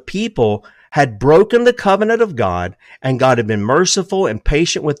because the people had broken the covenant of God and God had been merciful and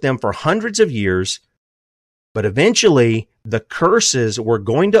patient with them for hundreds of years. But eventually, the curses were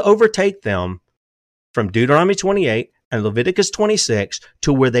going to overtake them from Deuteronomy 28 and Leviticus 26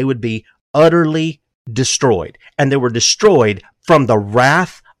 to where they would be utterly destroyed. And they were destroyed from the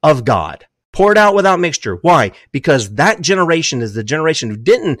wrath of God, poured out without mixture. Why? Because that generation is the generation who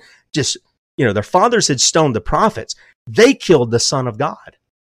didn't just, their fathers had stoned the prophets. They killed the Son of God.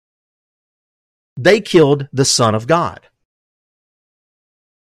 They killed the Son of God.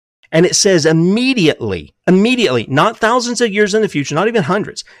 And it says immediately, not thousands of years in the future, not even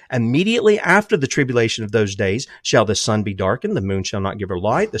hundreds, immediately after the tribulation of those days shall the sun be darkened, the moon shall not give her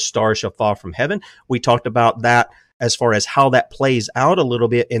light, the stars shall fall from heaven. We talked about that as far as how that plays out a little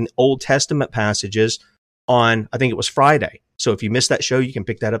bit in Old Testament passages on, I think it was Friday. So if you missed that show, you can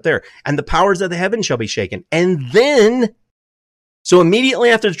pick that up there. And the powers of the heaven shall be shaken. And then, so immediately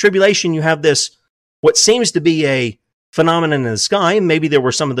after the tribulation, you have this, what seems to be a phenomenon in the sky. Maybe there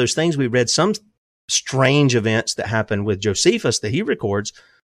were some of those things. We read some strange events that happened with Josephus that he records,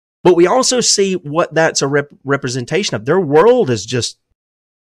 but we also see what that's a representation of. Their world is just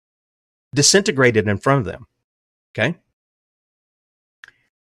disintegrated in front of them. Okay.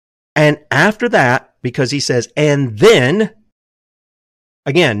 And after that, because he says, and then,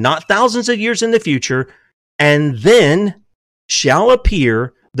 again, not thousands of years in the future, and then shall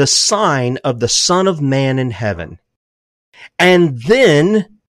appear the sign of the Son of Man in heaven. And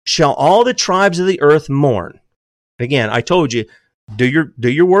then shall all the tribes of the earth mourn. Again, I told you, do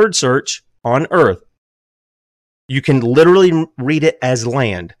your word search on earth. You can literally read it as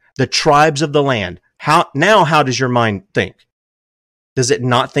land. The tribes of the land. How does your mind think? Does it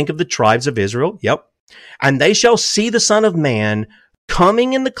not think of the tribes of Israel? Yep. And they shall see the Son of Man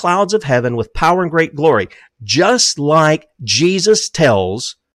coming in the clouds of heaven with power and great glory, just like Jesus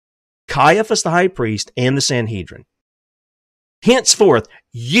tells Caiaphas the high priest and the Sanhedrin. Henceforth,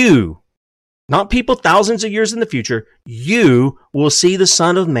 you not people thousands of years in the future, you will see the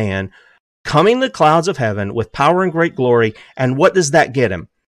Son of Man coming in the clouds of heaven with power and great glory. And what does that get him?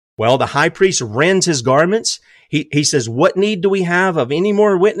 Well, the high priest rends his garments. He says, what need do we have of any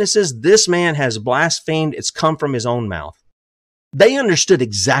more witnesses? This man has blasphemed. It's come from his own mouth. They understood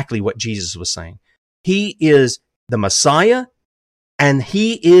exactly what Jesus was saying. He is the Messiah and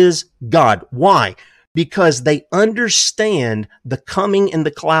he is God. Why? Because they understand the coming in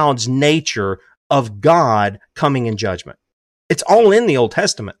the clouds nature of God coming in judgment. It's all in the Old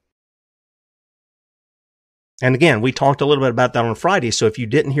Testament. And again, we talked a little bit about that on Friday. So if you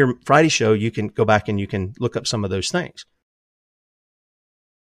didn't hear Friday's show, you can go back and you can look up some of those things.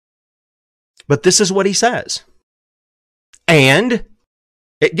 But this is what he says. And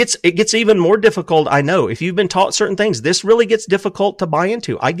it gets even more difficult. I know if you've been taught certain things, this really gets difficult to buy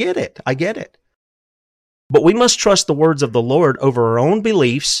into. I get it. But we must trust the words of the Lord over our own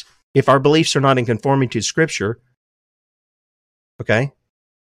beliefs if our beliefs are not in conformity to Scripture. Okay?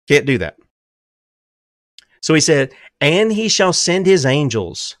 Can't do that. So he said, and he shall send his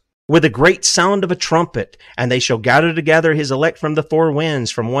angels with a great sound of a trumpet, and they shall gather together his elect from the four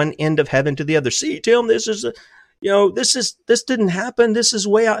winds, from one end of heaven to the other. See, Tim, this didn't happen. This is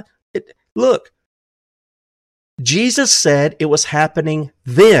way out. Look, Jesus said it was happening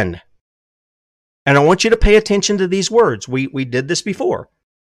then. And I want you to pay attention to these words. We did this before.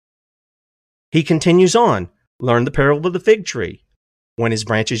 He continues on. Learn the parable of the fig tree. When his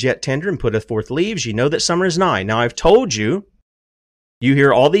branch is yet tender and putteth forth leaves, you know that summer is nigh. Now I've told you, you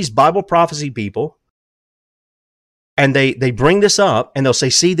hear all these Bible prophecy people, and they bring this up, and they'll say,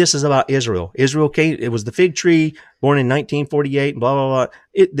 see, this is about Israel. Israel came, it was the fig tree, born in 1948, blah, blah,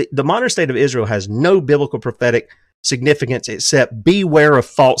 blah. The modern state of Israel has no biblical prophetic significance except beware of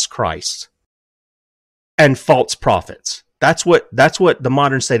false Christs and false prophets. That's what the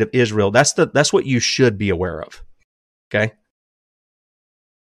modern state of Israel, that's what you should be aware of. Okay?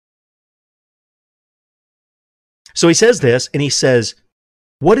 So he says this, and he says,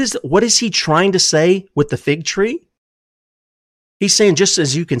 what is he trying to say with the fig tree? He's saying, just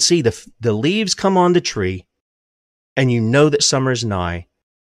as you can see the leaves come on the tree, and you know that summer is nigh.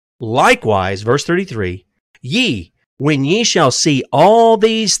 Likewise, verse 33, ye, when ye shall see all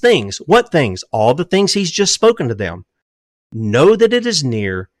these things, what things? All the things he's just spoken to them. Know that it is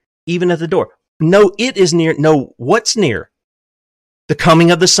near, even at the door. No, it is near. No, what's near? The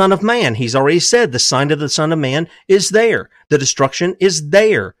coming of the Son of Man. He's already said the sign of the Son of Man is there. The destruction is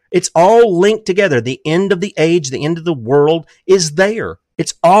there. It's all linked together. The end of the age, the end of the world is there.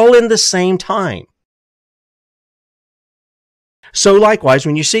 It's all in the same time. So likewise,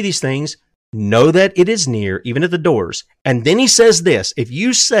 when you see these things, know that it is near, even at the doors. And then he says this, if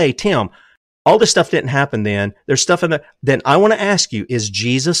you say, Tim, all this stuff didn't happen then, there's stuff in there, then I want to ask you, is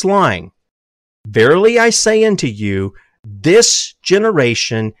Jesus lying? Verily I say unto you, this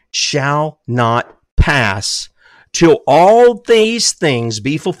generation shall not pass till all these things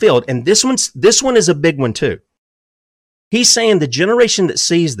be fulfilled. And this one is a big one too. He's saying the generation that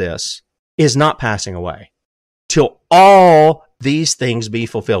sees this is not passing away till all these things be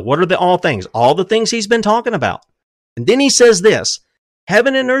fulfilled. What are the all things? All the things he's been talking about. And then he says this,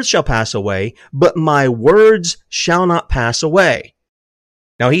 heaven and earth shall pass away, but my words shall not pass away.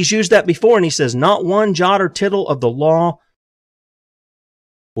 Now, he's used that before, and he says, not one jot or tittle of the law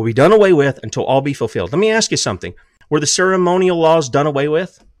will be done away with until all be fulfilled. Let me ask you something. Were the ceremonial laws done away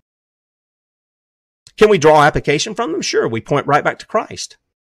with? Can we draw application from them? Sure, we point right back to Christ.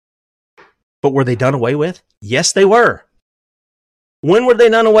 But were they done away with? Yes, they were. When were they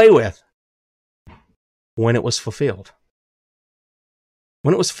done away with? When it was fulfilled.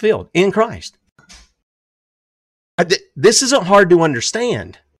 When it was fulfilled in Christ. This isn't hard to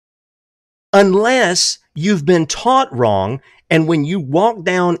understand unless you've been taught wrong, and when you walk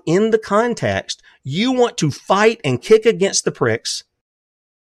down in the context, you want to fight and kick against the pricks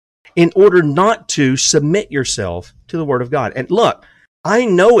in order not to submit yourself to the Word of God. And look, I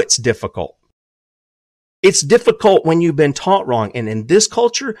know it's difficult. It's difficult when you've been taught wrong. And in this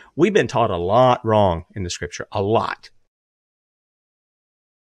culture, we've been taught a lot wrong in the Scripture. A lot.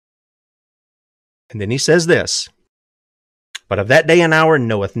 And then he says this, but of that day and hour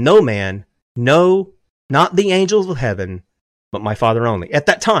knoweth no man, no, not the angels of heaven, but my Father only. At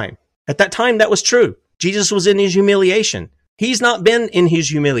that time, that was true. Jesus was in his humiliation. He's not been in his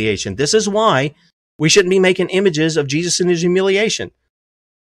humiliation. This is why we shouldn't be making images of Jesus in his humiliation.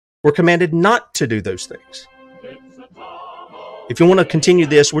 We're commanded not to do those things. If you want to continue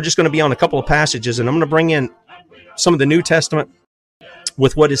this, we're just going to be on a couple of passages, and I'm going to bring in some of the New Testament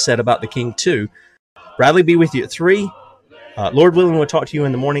with what is said about the King too. Bradley be with you at 3. Lord willing, we'll talk to you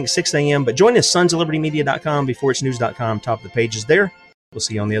in the morning, 6 a.m. But join us, sonsoflibertymedia.com, beforeitsnews.com, top of the pages there. We'll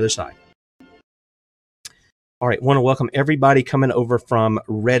see you on the other side. All right, want to welcome everybody coming over from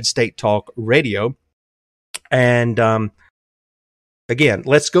Red State Talk Radio. And again,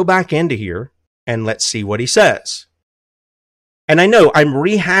 let's go back into here and let's see what he says. And I know I'm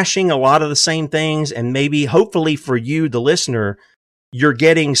rehashing a lot of the same things, and maybe, hopefully for you, the listener, you're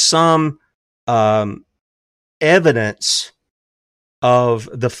getting some evidence of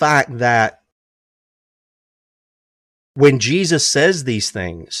the fact that when Jesus says these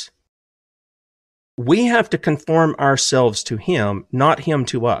things, we have to conform ourselves to him, not him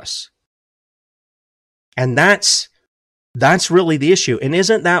to us. And that's really the issue. And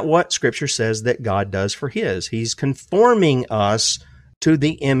isn't that what Scripture says that God does for his? He's conforming us to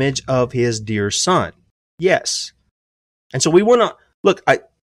the image of his dear Son. Yes. And so we want to, look,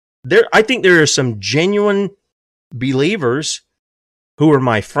 I think there are some genuine believers who are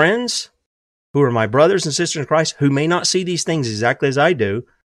my friends, who are my brothers and sisters in Christ, who may not see these things exactly as I do.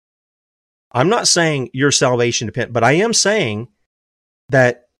 I'm not saying your salvation depends, but I am saying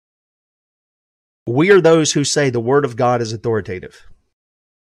that we are those who say the Word of God is authoritative.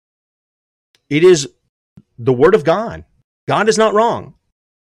 It is the Word of God. God is not wrong.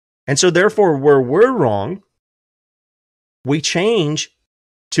 And so therefore, where we're wrong, we change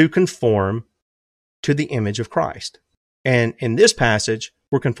to conform to the image of Christ. And in this passage,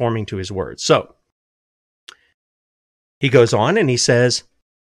 we're conforming to his word. So he goes on and he says,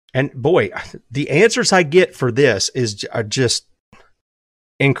 and boy, the answers I get for this are just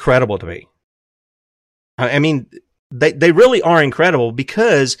incredible to me. I mean, they really are incredible,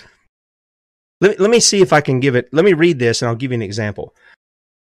 because let me see if I can give it. Let me read this and I'll give you an example.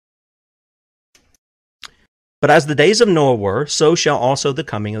 But as the days of Noah were, so shall also the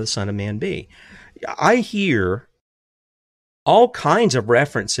coming of the Son of Man be. I hear all kinds of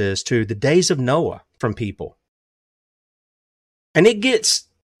references to the days of Noah from people. And it gets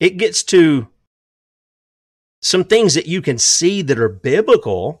to some things that you can see that are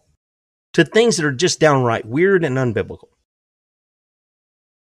biblical to things that are just downright weird and unbiblical.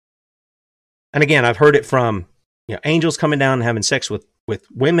 And again, I've heard it from angels coming down and having sex with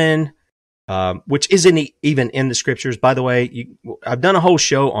women, which isn't even in the Scriptures. By the way, I've done a whole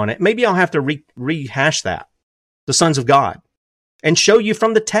show on it. Maybe I'll have to rehash that, the sons of God, and show you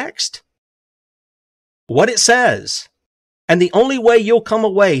from the text what it says. And the only way you'll come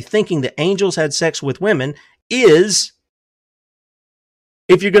away thinking that angels had sex with women is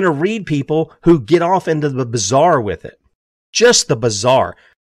if you're going to read people who get off into the bizarre with it. Just the bizarre.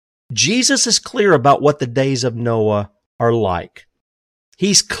 Jesus is clear about what the days of Noah are like.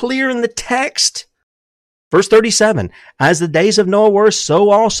 He's clear in the text. Verse 37, as the days of Noah were,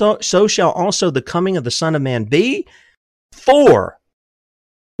 so shall also the coming of the Son of Man be. For.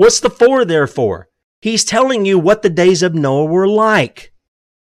 What's the for there for? He's telling you what the days of Noah were like.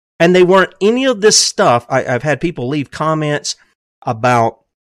 And they weren't any of this stuff. I've had people leave comments about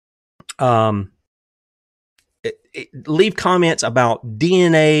DNA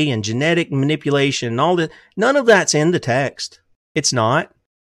and genetic manipulation and all that. None of that's in the text. It's not.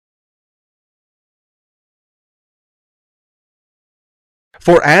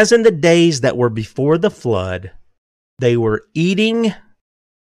 For as in the days that were before the flood, they were eating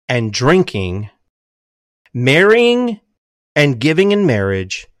and drinking, marrying and giving in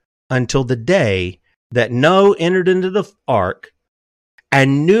marriage, until the day that Noah entered into the ark,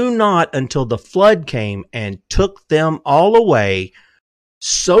 and knew not until the flood came and took them all away,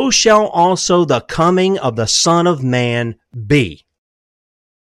 so shall also the coming of the Son of Man be.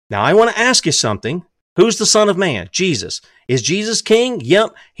 Now, I want to ask you something. Who's the Son of Man? Jesus. Is Jesus king?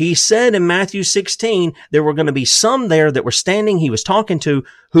 Yep. He said in Matthew 16, there were going to be some there that were standing, he was talking to,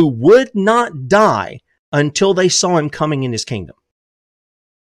 who would not die until they saw him coming in his kingdom.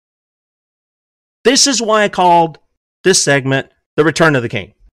 This is why I called this segment The Return of the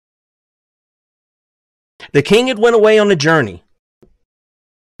King. The king had went away on a journey,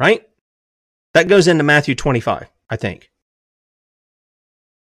 right? That goes into Matthew 25, I think.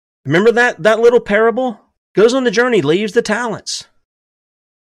 Remember that little parable? Goes on the journey, leaves the talents.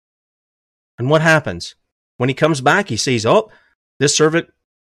 And what happens? When he comes back, he sees, oh, this servant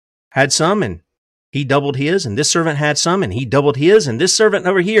had some and he doubled his, and this servant had some and he doubled his, and this servant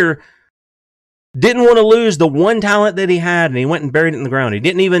over here didn't want to lose the one talent that he had, and he went and buried it in the ground. He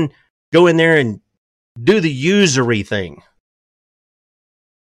didn't even go in there and do the usury thing.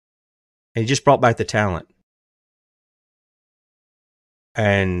 And he just brought back the talent.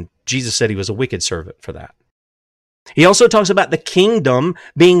 And Jesus said he was a wicked servant for that. He also talks about the kingdom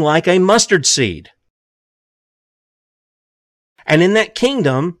being like a mustard seed. And in that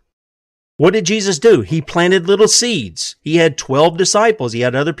kingdom, what did Jesus do? He planted little seeds. He had 12 disciples. He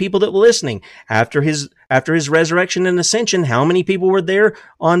had other people that were listening. After his resurrection and ascension, how many people were there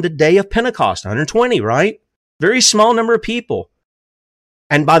on the day of Pentecost? 120, right? Very small number of people.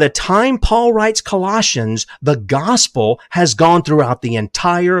 And by the time Paul writes Colossians, the gospel has gone throughout the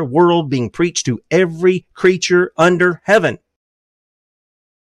entire world, being preached to every creature under heaven.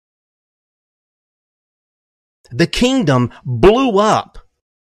 The kingdom blew up.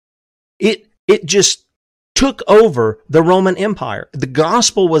 It just took over the Roman Empire. The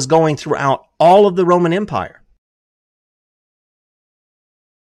gospel was going throughout all of the Roman Empire.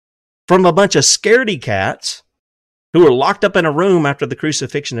 From a bunch of scaredy cats who were locked up in a room after the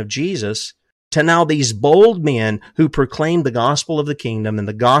crucifixion of Jesus, to now these bold men who proclaimed the gospel of the kingdom and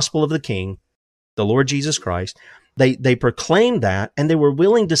the gospel of the King, the Lord Jesus Christ. They proclaimed that, and they were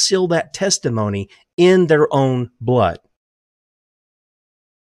willing to seal that testimony in their own blood.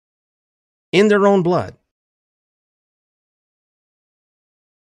 In their own blood.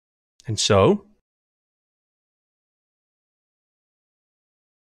 And so,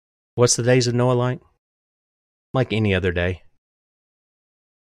 what's the days of Noah like? Like any other day.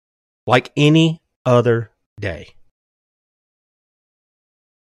 Like any other day.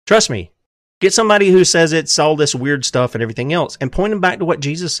 Trust me. Get somebody who says it's all this weird stuff and everything else, and point them back to what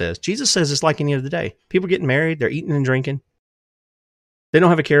Jesus says. Jesus says it's like any other day. People getting married, they're eating and drinking. They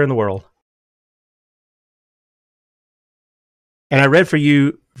don't have a care in the world. And I read for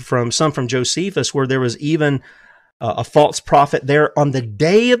you from Josephus where there was even a false prophet there on the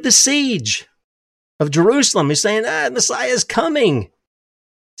day of the siege of Jerusalem. He's saying, Messiah is coming.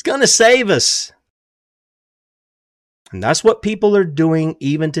 He's going to save us. And that's what people are doing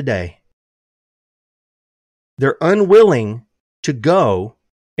even today. They're unwilling to go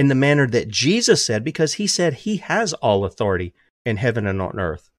in the manner that Jesus said, because he said he has all authority in heaven and on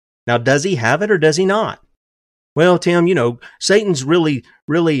earth. Now, does he have it or does he not? Well, Tim, Satan's really,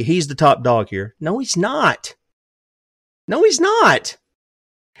 he's the top dog here. No, he's not. No, he's not.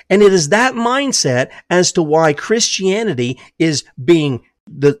 And it is that mindset as to why Christianity is being,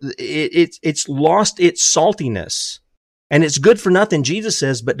 it's lost its saltiness. And it's good for nothing, Jesus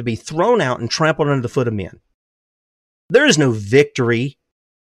says, but to be thrown out and trampled under the foot of men. There is no victory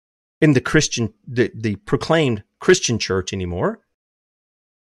in the proclaimed Christian church anymore.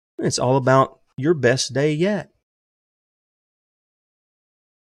 It's all about your best day yet.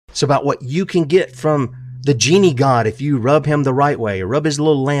 It's about what you can get from the genie God if you rub him the right way, or rub his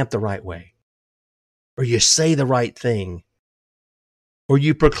little lamp the right way, or you say the right thing, or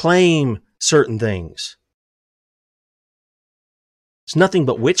you proclaim certain things. It's nothing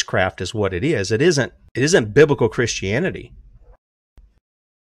but witchcraft is what it is. It isn't biblical Christianity.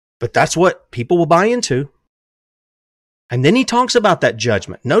 But that's what people will buy into. And then he talks about that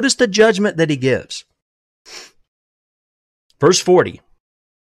judgment. Notice the judgment that he gives. Verse 40.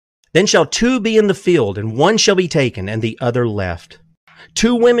 Then shall two be in the field, and one shall be taken, and the other left.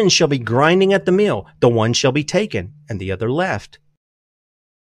 2 women shall be grinding at the mill, the one shall be taken, and the other left.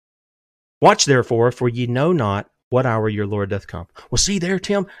 Watch therefore, for ye know not what hour your Lord doth come. Well, see there,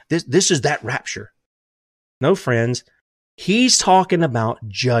 Tim, this is that rapture. No, friends, he's talking about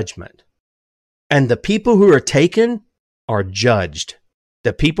judgment. And the people who are taken are judged.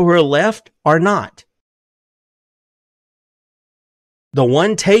 The people who are left are not. The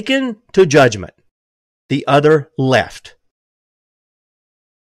one taken to judgment, the other left.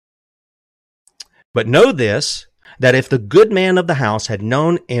 But know this, that if the good man of the house had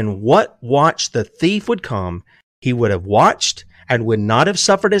known in what watch the thief would come, he would have watched and would not have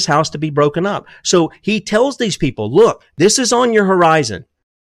suffered his house to be broken up. So he tells these people, look, this is on your horizon.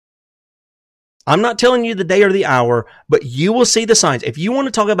 I'm not telling you the day or the hour, but you will see the signs. If you want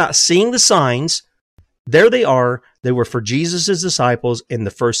to talk about seeing the signs, there they are. They were for Jesus' disciples in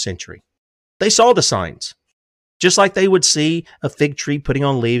the first century. They saw the signs. Just like they would see a fig tree putting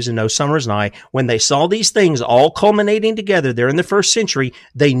on leaves and no summer's nigh. When they saw these things all culminating together there in the first century,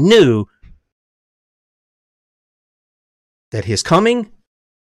 they knew that his coming,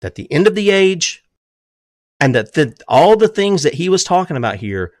 that the end of the age, and that all the things that he was talking about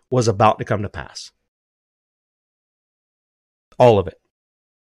here was about to come to pass. All of it.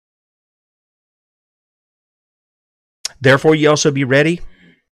 Therefore ye also be ready.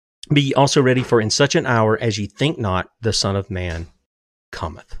 Be ye also ready, for in such an hour as ye think not, the Son of Man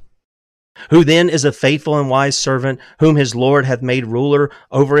cometh. Who then is a faithful and wise servant, whom his Lord hath made ruler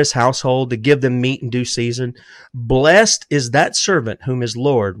over his household, to give them meat in due season? Blessed is that servant whom his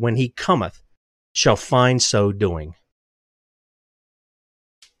Lord, when he cometh, shall find so doing.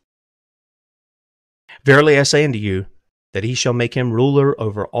 Verily I say unto you, that he shall make him ruler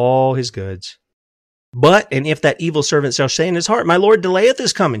over all his goods. But, and if that evil servant shall say in his heart, my Lord delayeth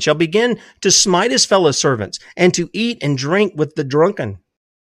his coming, shall begin to smite his fellow servants, and to eat and drink with the drunken,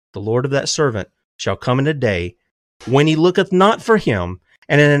 the Lord of that servant shall come in a day when he looketh not for him,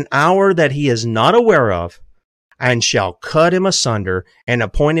 and in an hour that he is not aware of, and shall cut him asunder, and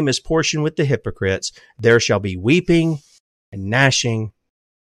appoint him his portion with the hypocrites. There shall be weeping and gnashing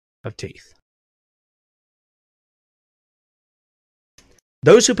of teeth.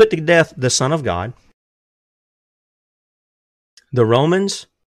 Those who put to death the Son of God, the Romans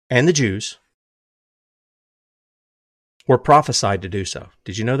and the Jews, were prophesied to do so.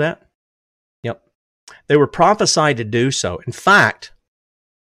 Did you know that? Yep. They were prophesied to do so. In fact,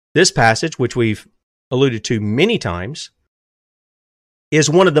 this passage, which we've alluded to many times, is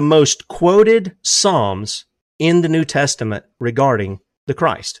one of the most quoted Psalms in the New Testament regarding the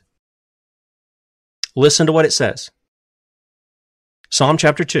Christ. Listen to what it says. Psalm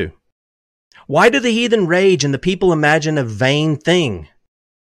chapter 2. Why do the heathen rage and the people imagine a vain thing?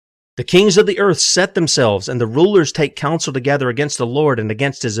 The kings of the earth set themselves, and the rulers take counsel together against the Lord and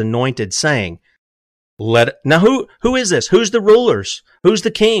against his anointed, saying, Now who is this? Who's the rulers? Who's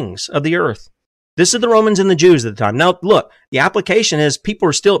the kings of the earth? This is the Romans and the Jews at the time. Now look, the application is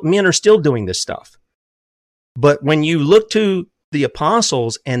men are still doing this stuff. But when you look to the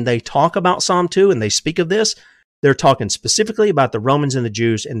apostles and they talk about Psalm 2 and they speak of this, they're talking specifically about the Romans and the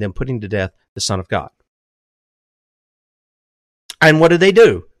Jews and them putting to death the Son of God. And what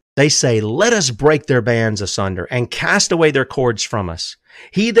do? They say, let us break their bands asunder and cast away their cords from us.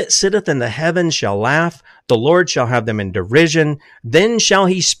 He that sitteth in the heavens shall laugh. The Lord shall have them in derision. Then shall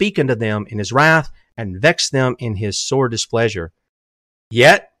he speak unto them in his wrath and vex them in his sore displeasure.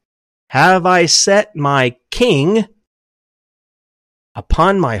 Yet have I set my king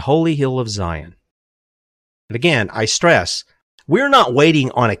upon my holy hill of Zion. And again, I stress, we're not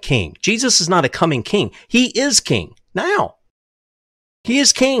waiting on a king. Jesus is not a coming king. He is king now. He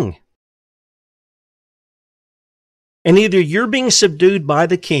is king. And either you're being subdued by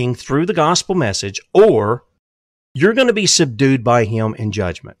the king through the gospel message, or you're going to be subdued by him in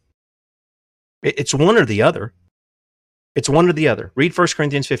judgment. It's one or the other. It's one or the other. Read 1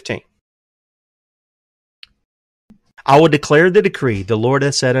 Corinthians 15. I will declare the decree. The Lord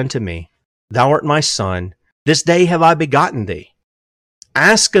hath said unto me, Thou art my son. This day have I begotten thee.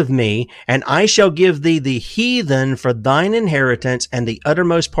 Ask of me, and I shall give thee the heathen for thine inheritance, and the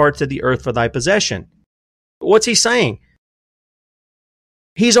uttermost parts of the earth for thy possession. What's he saying?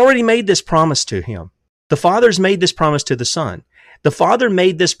 He's already made this promise to him. The Father's made this promise to the Son. The Father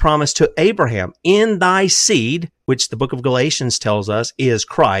made this promise to Abraham. In thy seed, which the book of Galatians tells us is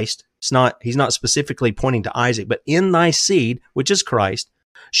Christ. He's not specifically pointing to Isaac, but in thy seed, which is Christ,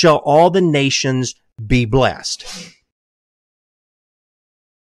 shall all the nations be blessed.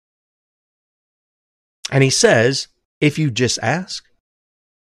 And he says, if you just ask,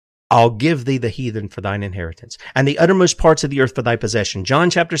 I'll give thee the heathen for thine inheritance, and the uttermost parts of the earth for thy possession. John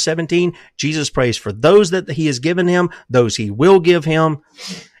chapter 17, Jesus prays for those that he has given him, those he will give him,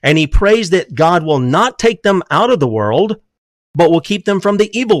 and he prays that God will not take them out of the world, but will keep them from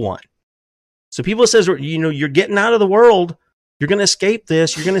the evil one. So people says, you're getting out of the world, you're going to escape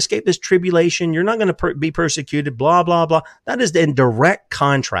this, you're going to escape this tribulation, you're not going to be persecuted, blah, blah, blah. That is in direct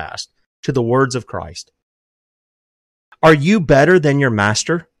contrast to the words of Christ. Are you better than your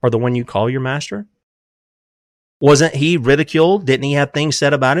master, or the one you call your master? Wasn't he ridiculed? Didn't he have things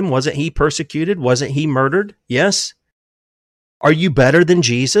said about him? Wasn't he persecuted? Wasn't he murdered? Yes. Are you better than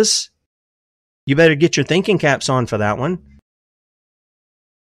Jesus? You better get your thinking caps on for that one.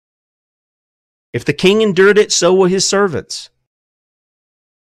 If the king endured it, so will his servants.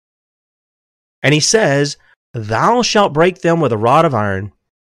 And he says, Thou shalt break them with a rod of iron.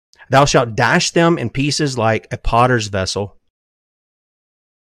 Thou shalt dash them in pieces like a potter's vessel.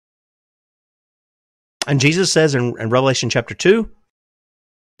 And Jesus says in Revelation chapter 2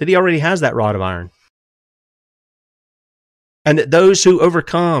 that he already has that rod of iron. And that those who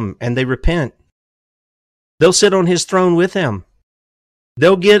overcome and they repent, they'll sit on his throne with him.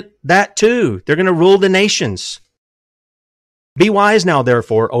 They'll get that too. They're going to rule the nations. Be wise now,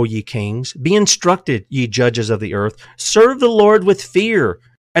 therefore, O ye kings. Be instructed, ye judges of the earth. Serve the Lord with fear,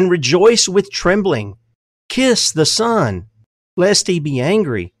 and rejoice with trembling. Kiss the Son, lest he be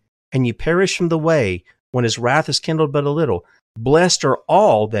angry, and ye perish from the way, when his wrath is kindled but a little. Blessed are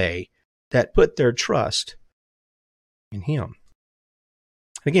all they that put their trust in him.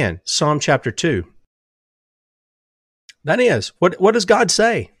 Again, Psalm chapter 2. That is, what does God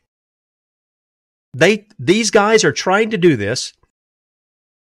say? These guys are trying to do this.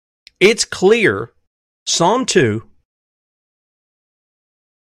 It's clear, Psalm 2,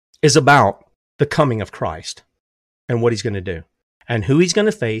 is about the coming of Christ and what he's going to do and who he's going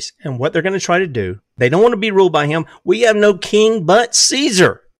to face and what they're going to try to do. They don't want to be ruled by him. We have no king but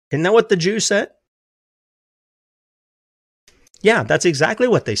Caesar. Isn't that what the Jews said? Yeah, that's exactly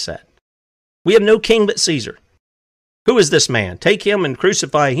what they said. We have no king but Caesar. Who is this man? Take him and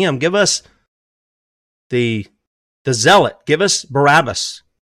crucify him. Give us the zealot. Give us Barabbas.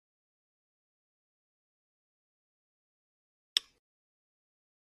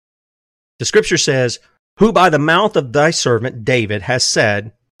 The scripture says, who by the mouth of thy servant David has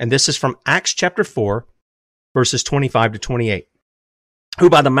said, and this is from Acts chapter 4, verses 25 to 28. Who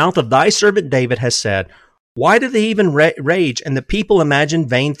by the mouth of thy servant David has said, why do they even rage and the people imagine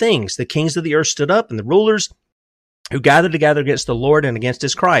vain things? The kings of the earth stood up and the rulers who gathered together against the Lord and against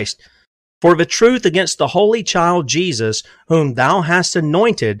his Christ. For of a truth against the holy child Jesus, whom thou hast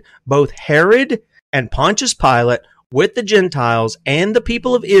anointed, both Herod and Pontius Pilate with the Gentiles and the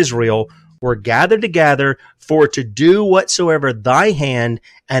people of Israel were gathered together for to do whatsoever thy hand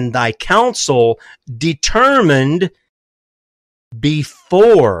and thy counsel determined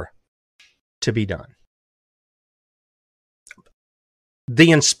before to be done.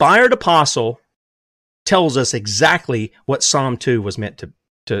 The inspired apostle tells us exactly what Psalm 2 was meant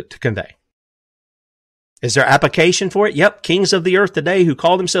to convey. Is there application for it? Yep. Kings of the earth today who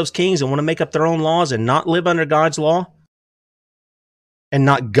call themselves kings and want to make up their own laws and not live under God's law and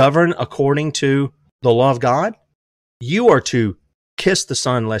not govern according to the law of God, you are to kiss the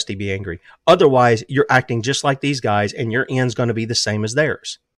Son lest he be angry. Otherwise, you're acting just like these guys and your end's going to be the same as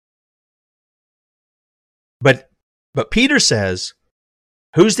theirs. But Peter says,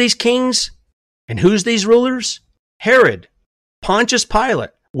 who's these kings and who's these rulers? Herod, Pontius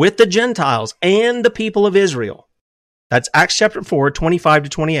Pilate, with the Gentiles and the people of Israel. That's Acts chapter 4, 25 to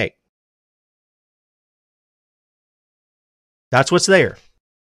 28. That's what's there.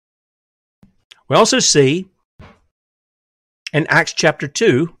 We also see in Acts chapter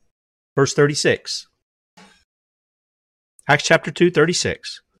 2, verse 36. Acts chapter 2,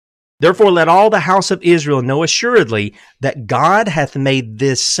 36. Therefore let all the house of Israel know assuredly that God hath made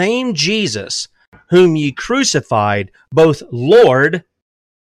this same Jesus, whom ye crucified, both Lord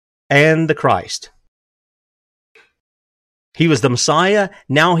and the Christ. He was the Messiah,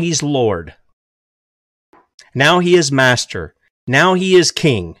 now he's Lord. Now he is Master. Now he is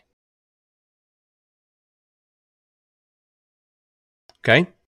King. Okay?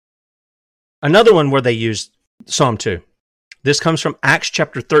 Another one where they used Psalm 2. This comes from Acts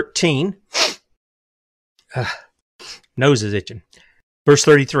chapter 13. Nose is itching. Verse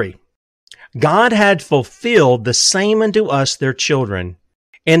 33. God had fulfilled the same unto us their children,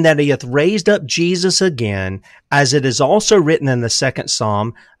 in that he hath raised up Jesus again, as it is also written in the second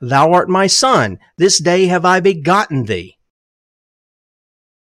Psalm, Thou art my son, this day have I begotten thee.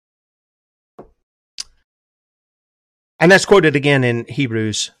 And that's quoted again in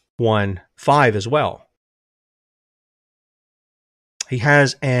Hebrews 1:5 as well. He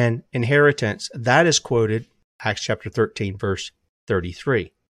has an inheritance. That is quoted, Acts chapter 13, verse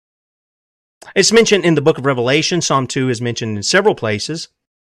 33. It's mentioned in the book of Revelation. Psalm 2 is mentioned in several places.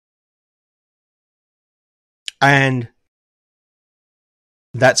 And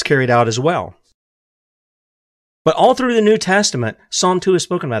that's carried out as well. But all through the New Testament, Psalm 2 is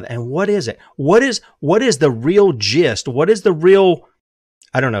spoken about. And what is it? What is the real gist? What is the real,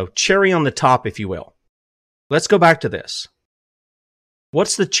 cherry on the top, if you will? Let's go back to this.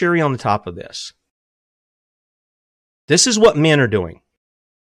 What's the cherry on the top of this? This is what men are doing.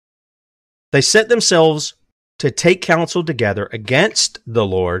 They set themselves to take counsel together against the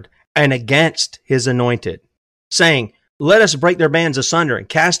Lord and against his anointed, saying, Let us break their bands asunder and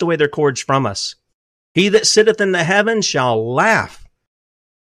cast away their cords from us. He that sitteth in the heavens shall laugh,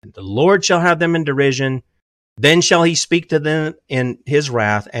 and the Lord shall have them in derision. Then shall he speak to them in his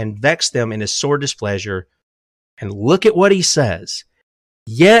wrath and vex them in his sore displeasure. And look at what he says.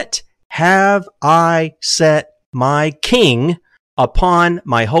 Yet have I set my king upon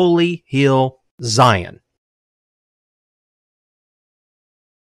my holy hill Zion.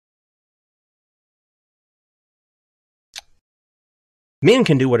 Men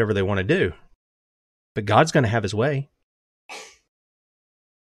can do whatever they want to do, but God's going to have his way.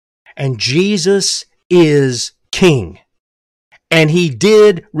 And Jesus is king. And he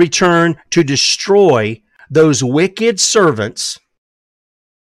did return to destroy those wicked servants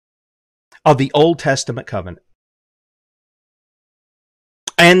of the Old Testament covenant,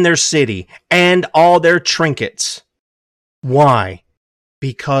 and their city, and all their trinkets. Why?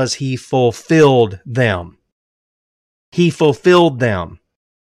 Because he fulfilled them. He fulfilled them.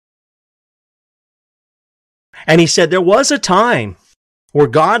 And he said there was a time where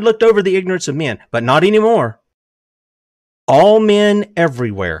God looked over the ignorance of men, but not anymore. All men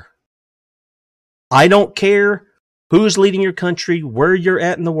everywhere. I don't care who's leading your country, where you're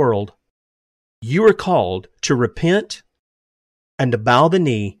at in the world. You are called to repent and to bow the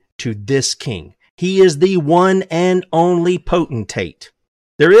knee to this king. He is the one and only potentate.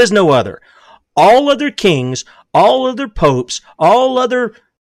 There is no other. All other kings, all other popes, all other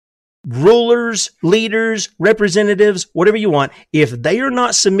rulers, leaders, representatives, whatever you want, if they are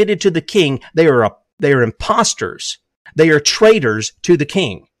not submitted to the king, they are imposters. They are traitors to the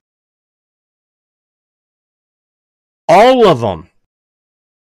king. All of them.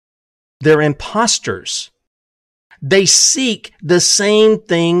 They're imposters. They seek the same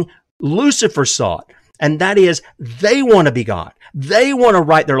thing Lucifer sought, and that is they want to be God. They want to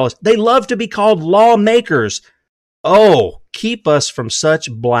write their laws. They love to be called lawmakers. Oh, keep us from such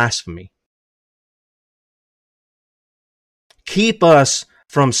blasphemy. Keep us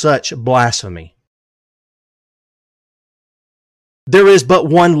from such blasphemy. There is but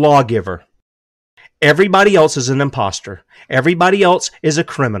one lawgiver. Everybody else is an imposter. Everybody else is a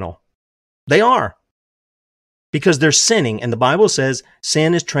criminal. They are. Because they're sinning, and the Bible says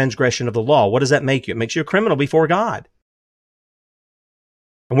sin is transgression of the law. What does that make you? It makes you a criminal before God.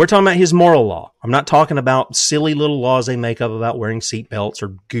 And we're talking about his moral law. I'm not talking about silly little laws they make up about wearing seat belts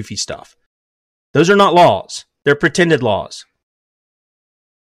or goofy stuff. Those are not laws. They're pretended laws.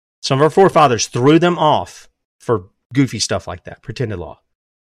 Some of our forefathers threw them off for goofy stuff like that, pretended law.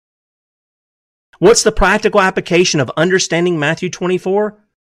 What's the practical application of understanding Matthew 24?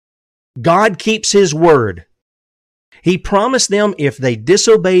 God keeps his word. He promised them if they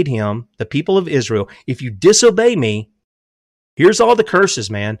disobeyed him, the people of Israel, if you disobey me, here's all the curses,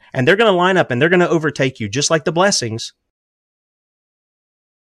 man, and they're going to line up and they're going to overtake you just like the blessings.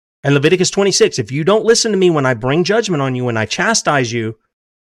 And Leviticus 26, if you don't listen to me when I bring judgment on you, when I chastise you,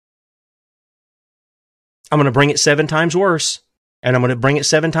 I'm going to bring it 7 times worse, and I'm going to bring it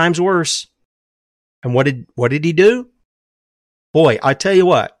 7 times worse. And what did he do? Boy, I tell you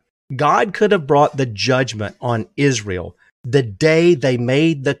what, God could have brought the judgment on Israel the day they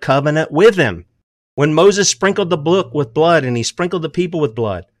made the covenant with him. When Moses sprinkled the book with blood and he sprinkled the people with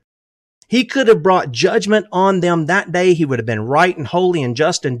blood. He could have brought judgment on them that day. He would have been right and holy and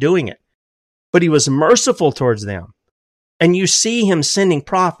just in doing it. But he was merciful towards them. And you see him sending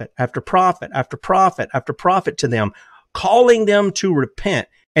prophet after prophet after prophet after prophet to them, calling them to repent.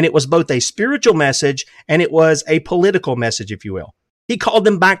 And it was both a spiritual message and it was a political message, if you will. He called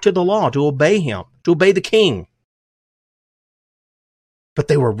them back to the law, to obey him, to obey the king. But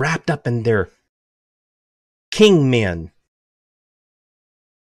they were wrapped up in their king men.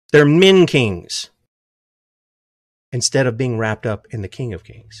 They're men kings. Instead of being wrapped up in the King of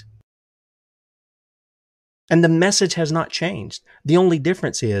Kings. And the message has not changed. The only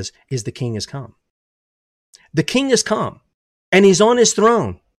difference is the king has come. The king has come. And he's on his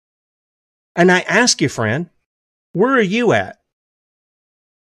throne. And I ask you, friend, where are you at?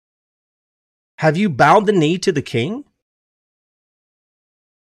 Have you bowed the knee to the king?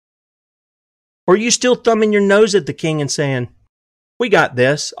 Or are you still thumbing your nose at the king and saying, we got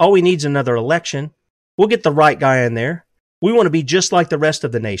this. All we need is another election. We'll get the right guy in there. We want to be just like the rest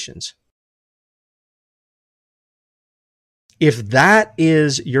of the nations. If that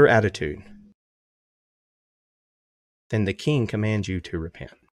is your attitude, then the king commands you to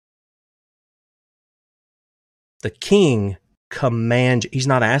repent. The king commands you. He's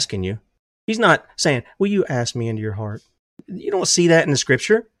not asking you. He's not saying, will you ask me into your heart? You don't see that in the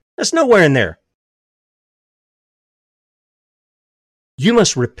scripture. That's nowhere in there. You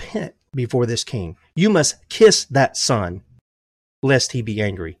must repent before this king. You must kiss that son, lest he be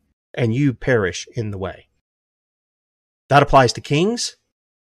angry, and you perish in the way. That applies to kings,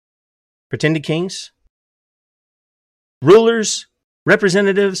 pretended kings, rulers,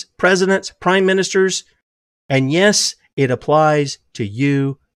 representatives, presidents, prime ministers, and yes, it applies to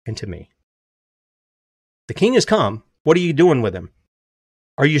you and to me. The king has come. What are you doing with him?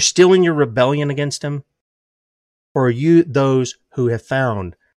 Are you still in your rebellion against him? Or are you those who have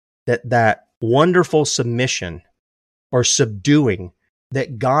found that wonderful submission or subduing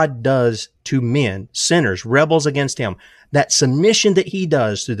that God does to men, sinners, rebels against him, that submission that he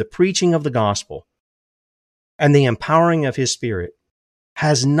does through the preaching of the gospel and the empowering of his Spirit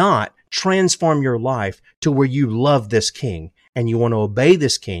has not transformed your life to where you love this king and you want to obey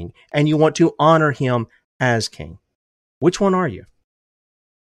this king and you want to honor him as king? Which one are you?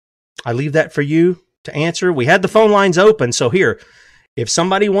 I leave that for you to answer. We had the phone lines open, so here, if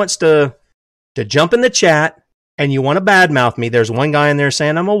somebody wants to jump in the chat and you want to badmouth me, there's one guy in there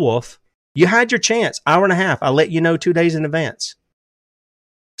saying I'm a wolf. You had your chance, hour and a half. I'll let you know 2 days in advance.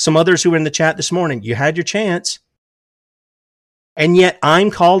 Some others who were in the chat this morning, you had your chance. And yet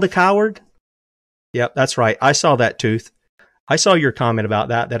I'm called a coward? Yep, that's right. I saw that, Tooth. I saw your comment about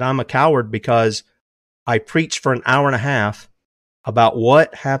that I'm a coward because I preached for an hour and a half about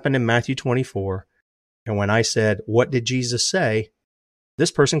what happened in Matthew 24. And when I said, what did Jesus say?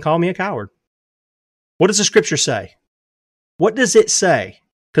 This person called me a coward. What does the scripture say? What does it say?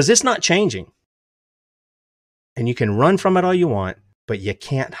 Because it's not changing. And you can run from it all you want, but you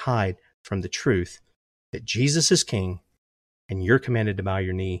can't hide from the truth that Jesus is King and you're commanded to bow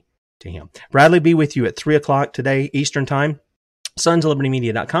your knee to him. Bradley be with you at 3 o'clock today, Eastern Time,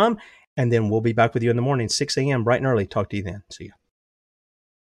 sonsoflibertymedia.com. And then we'll be back with you in the morning, 6 a.m., bright and early. Talk to you then. See you.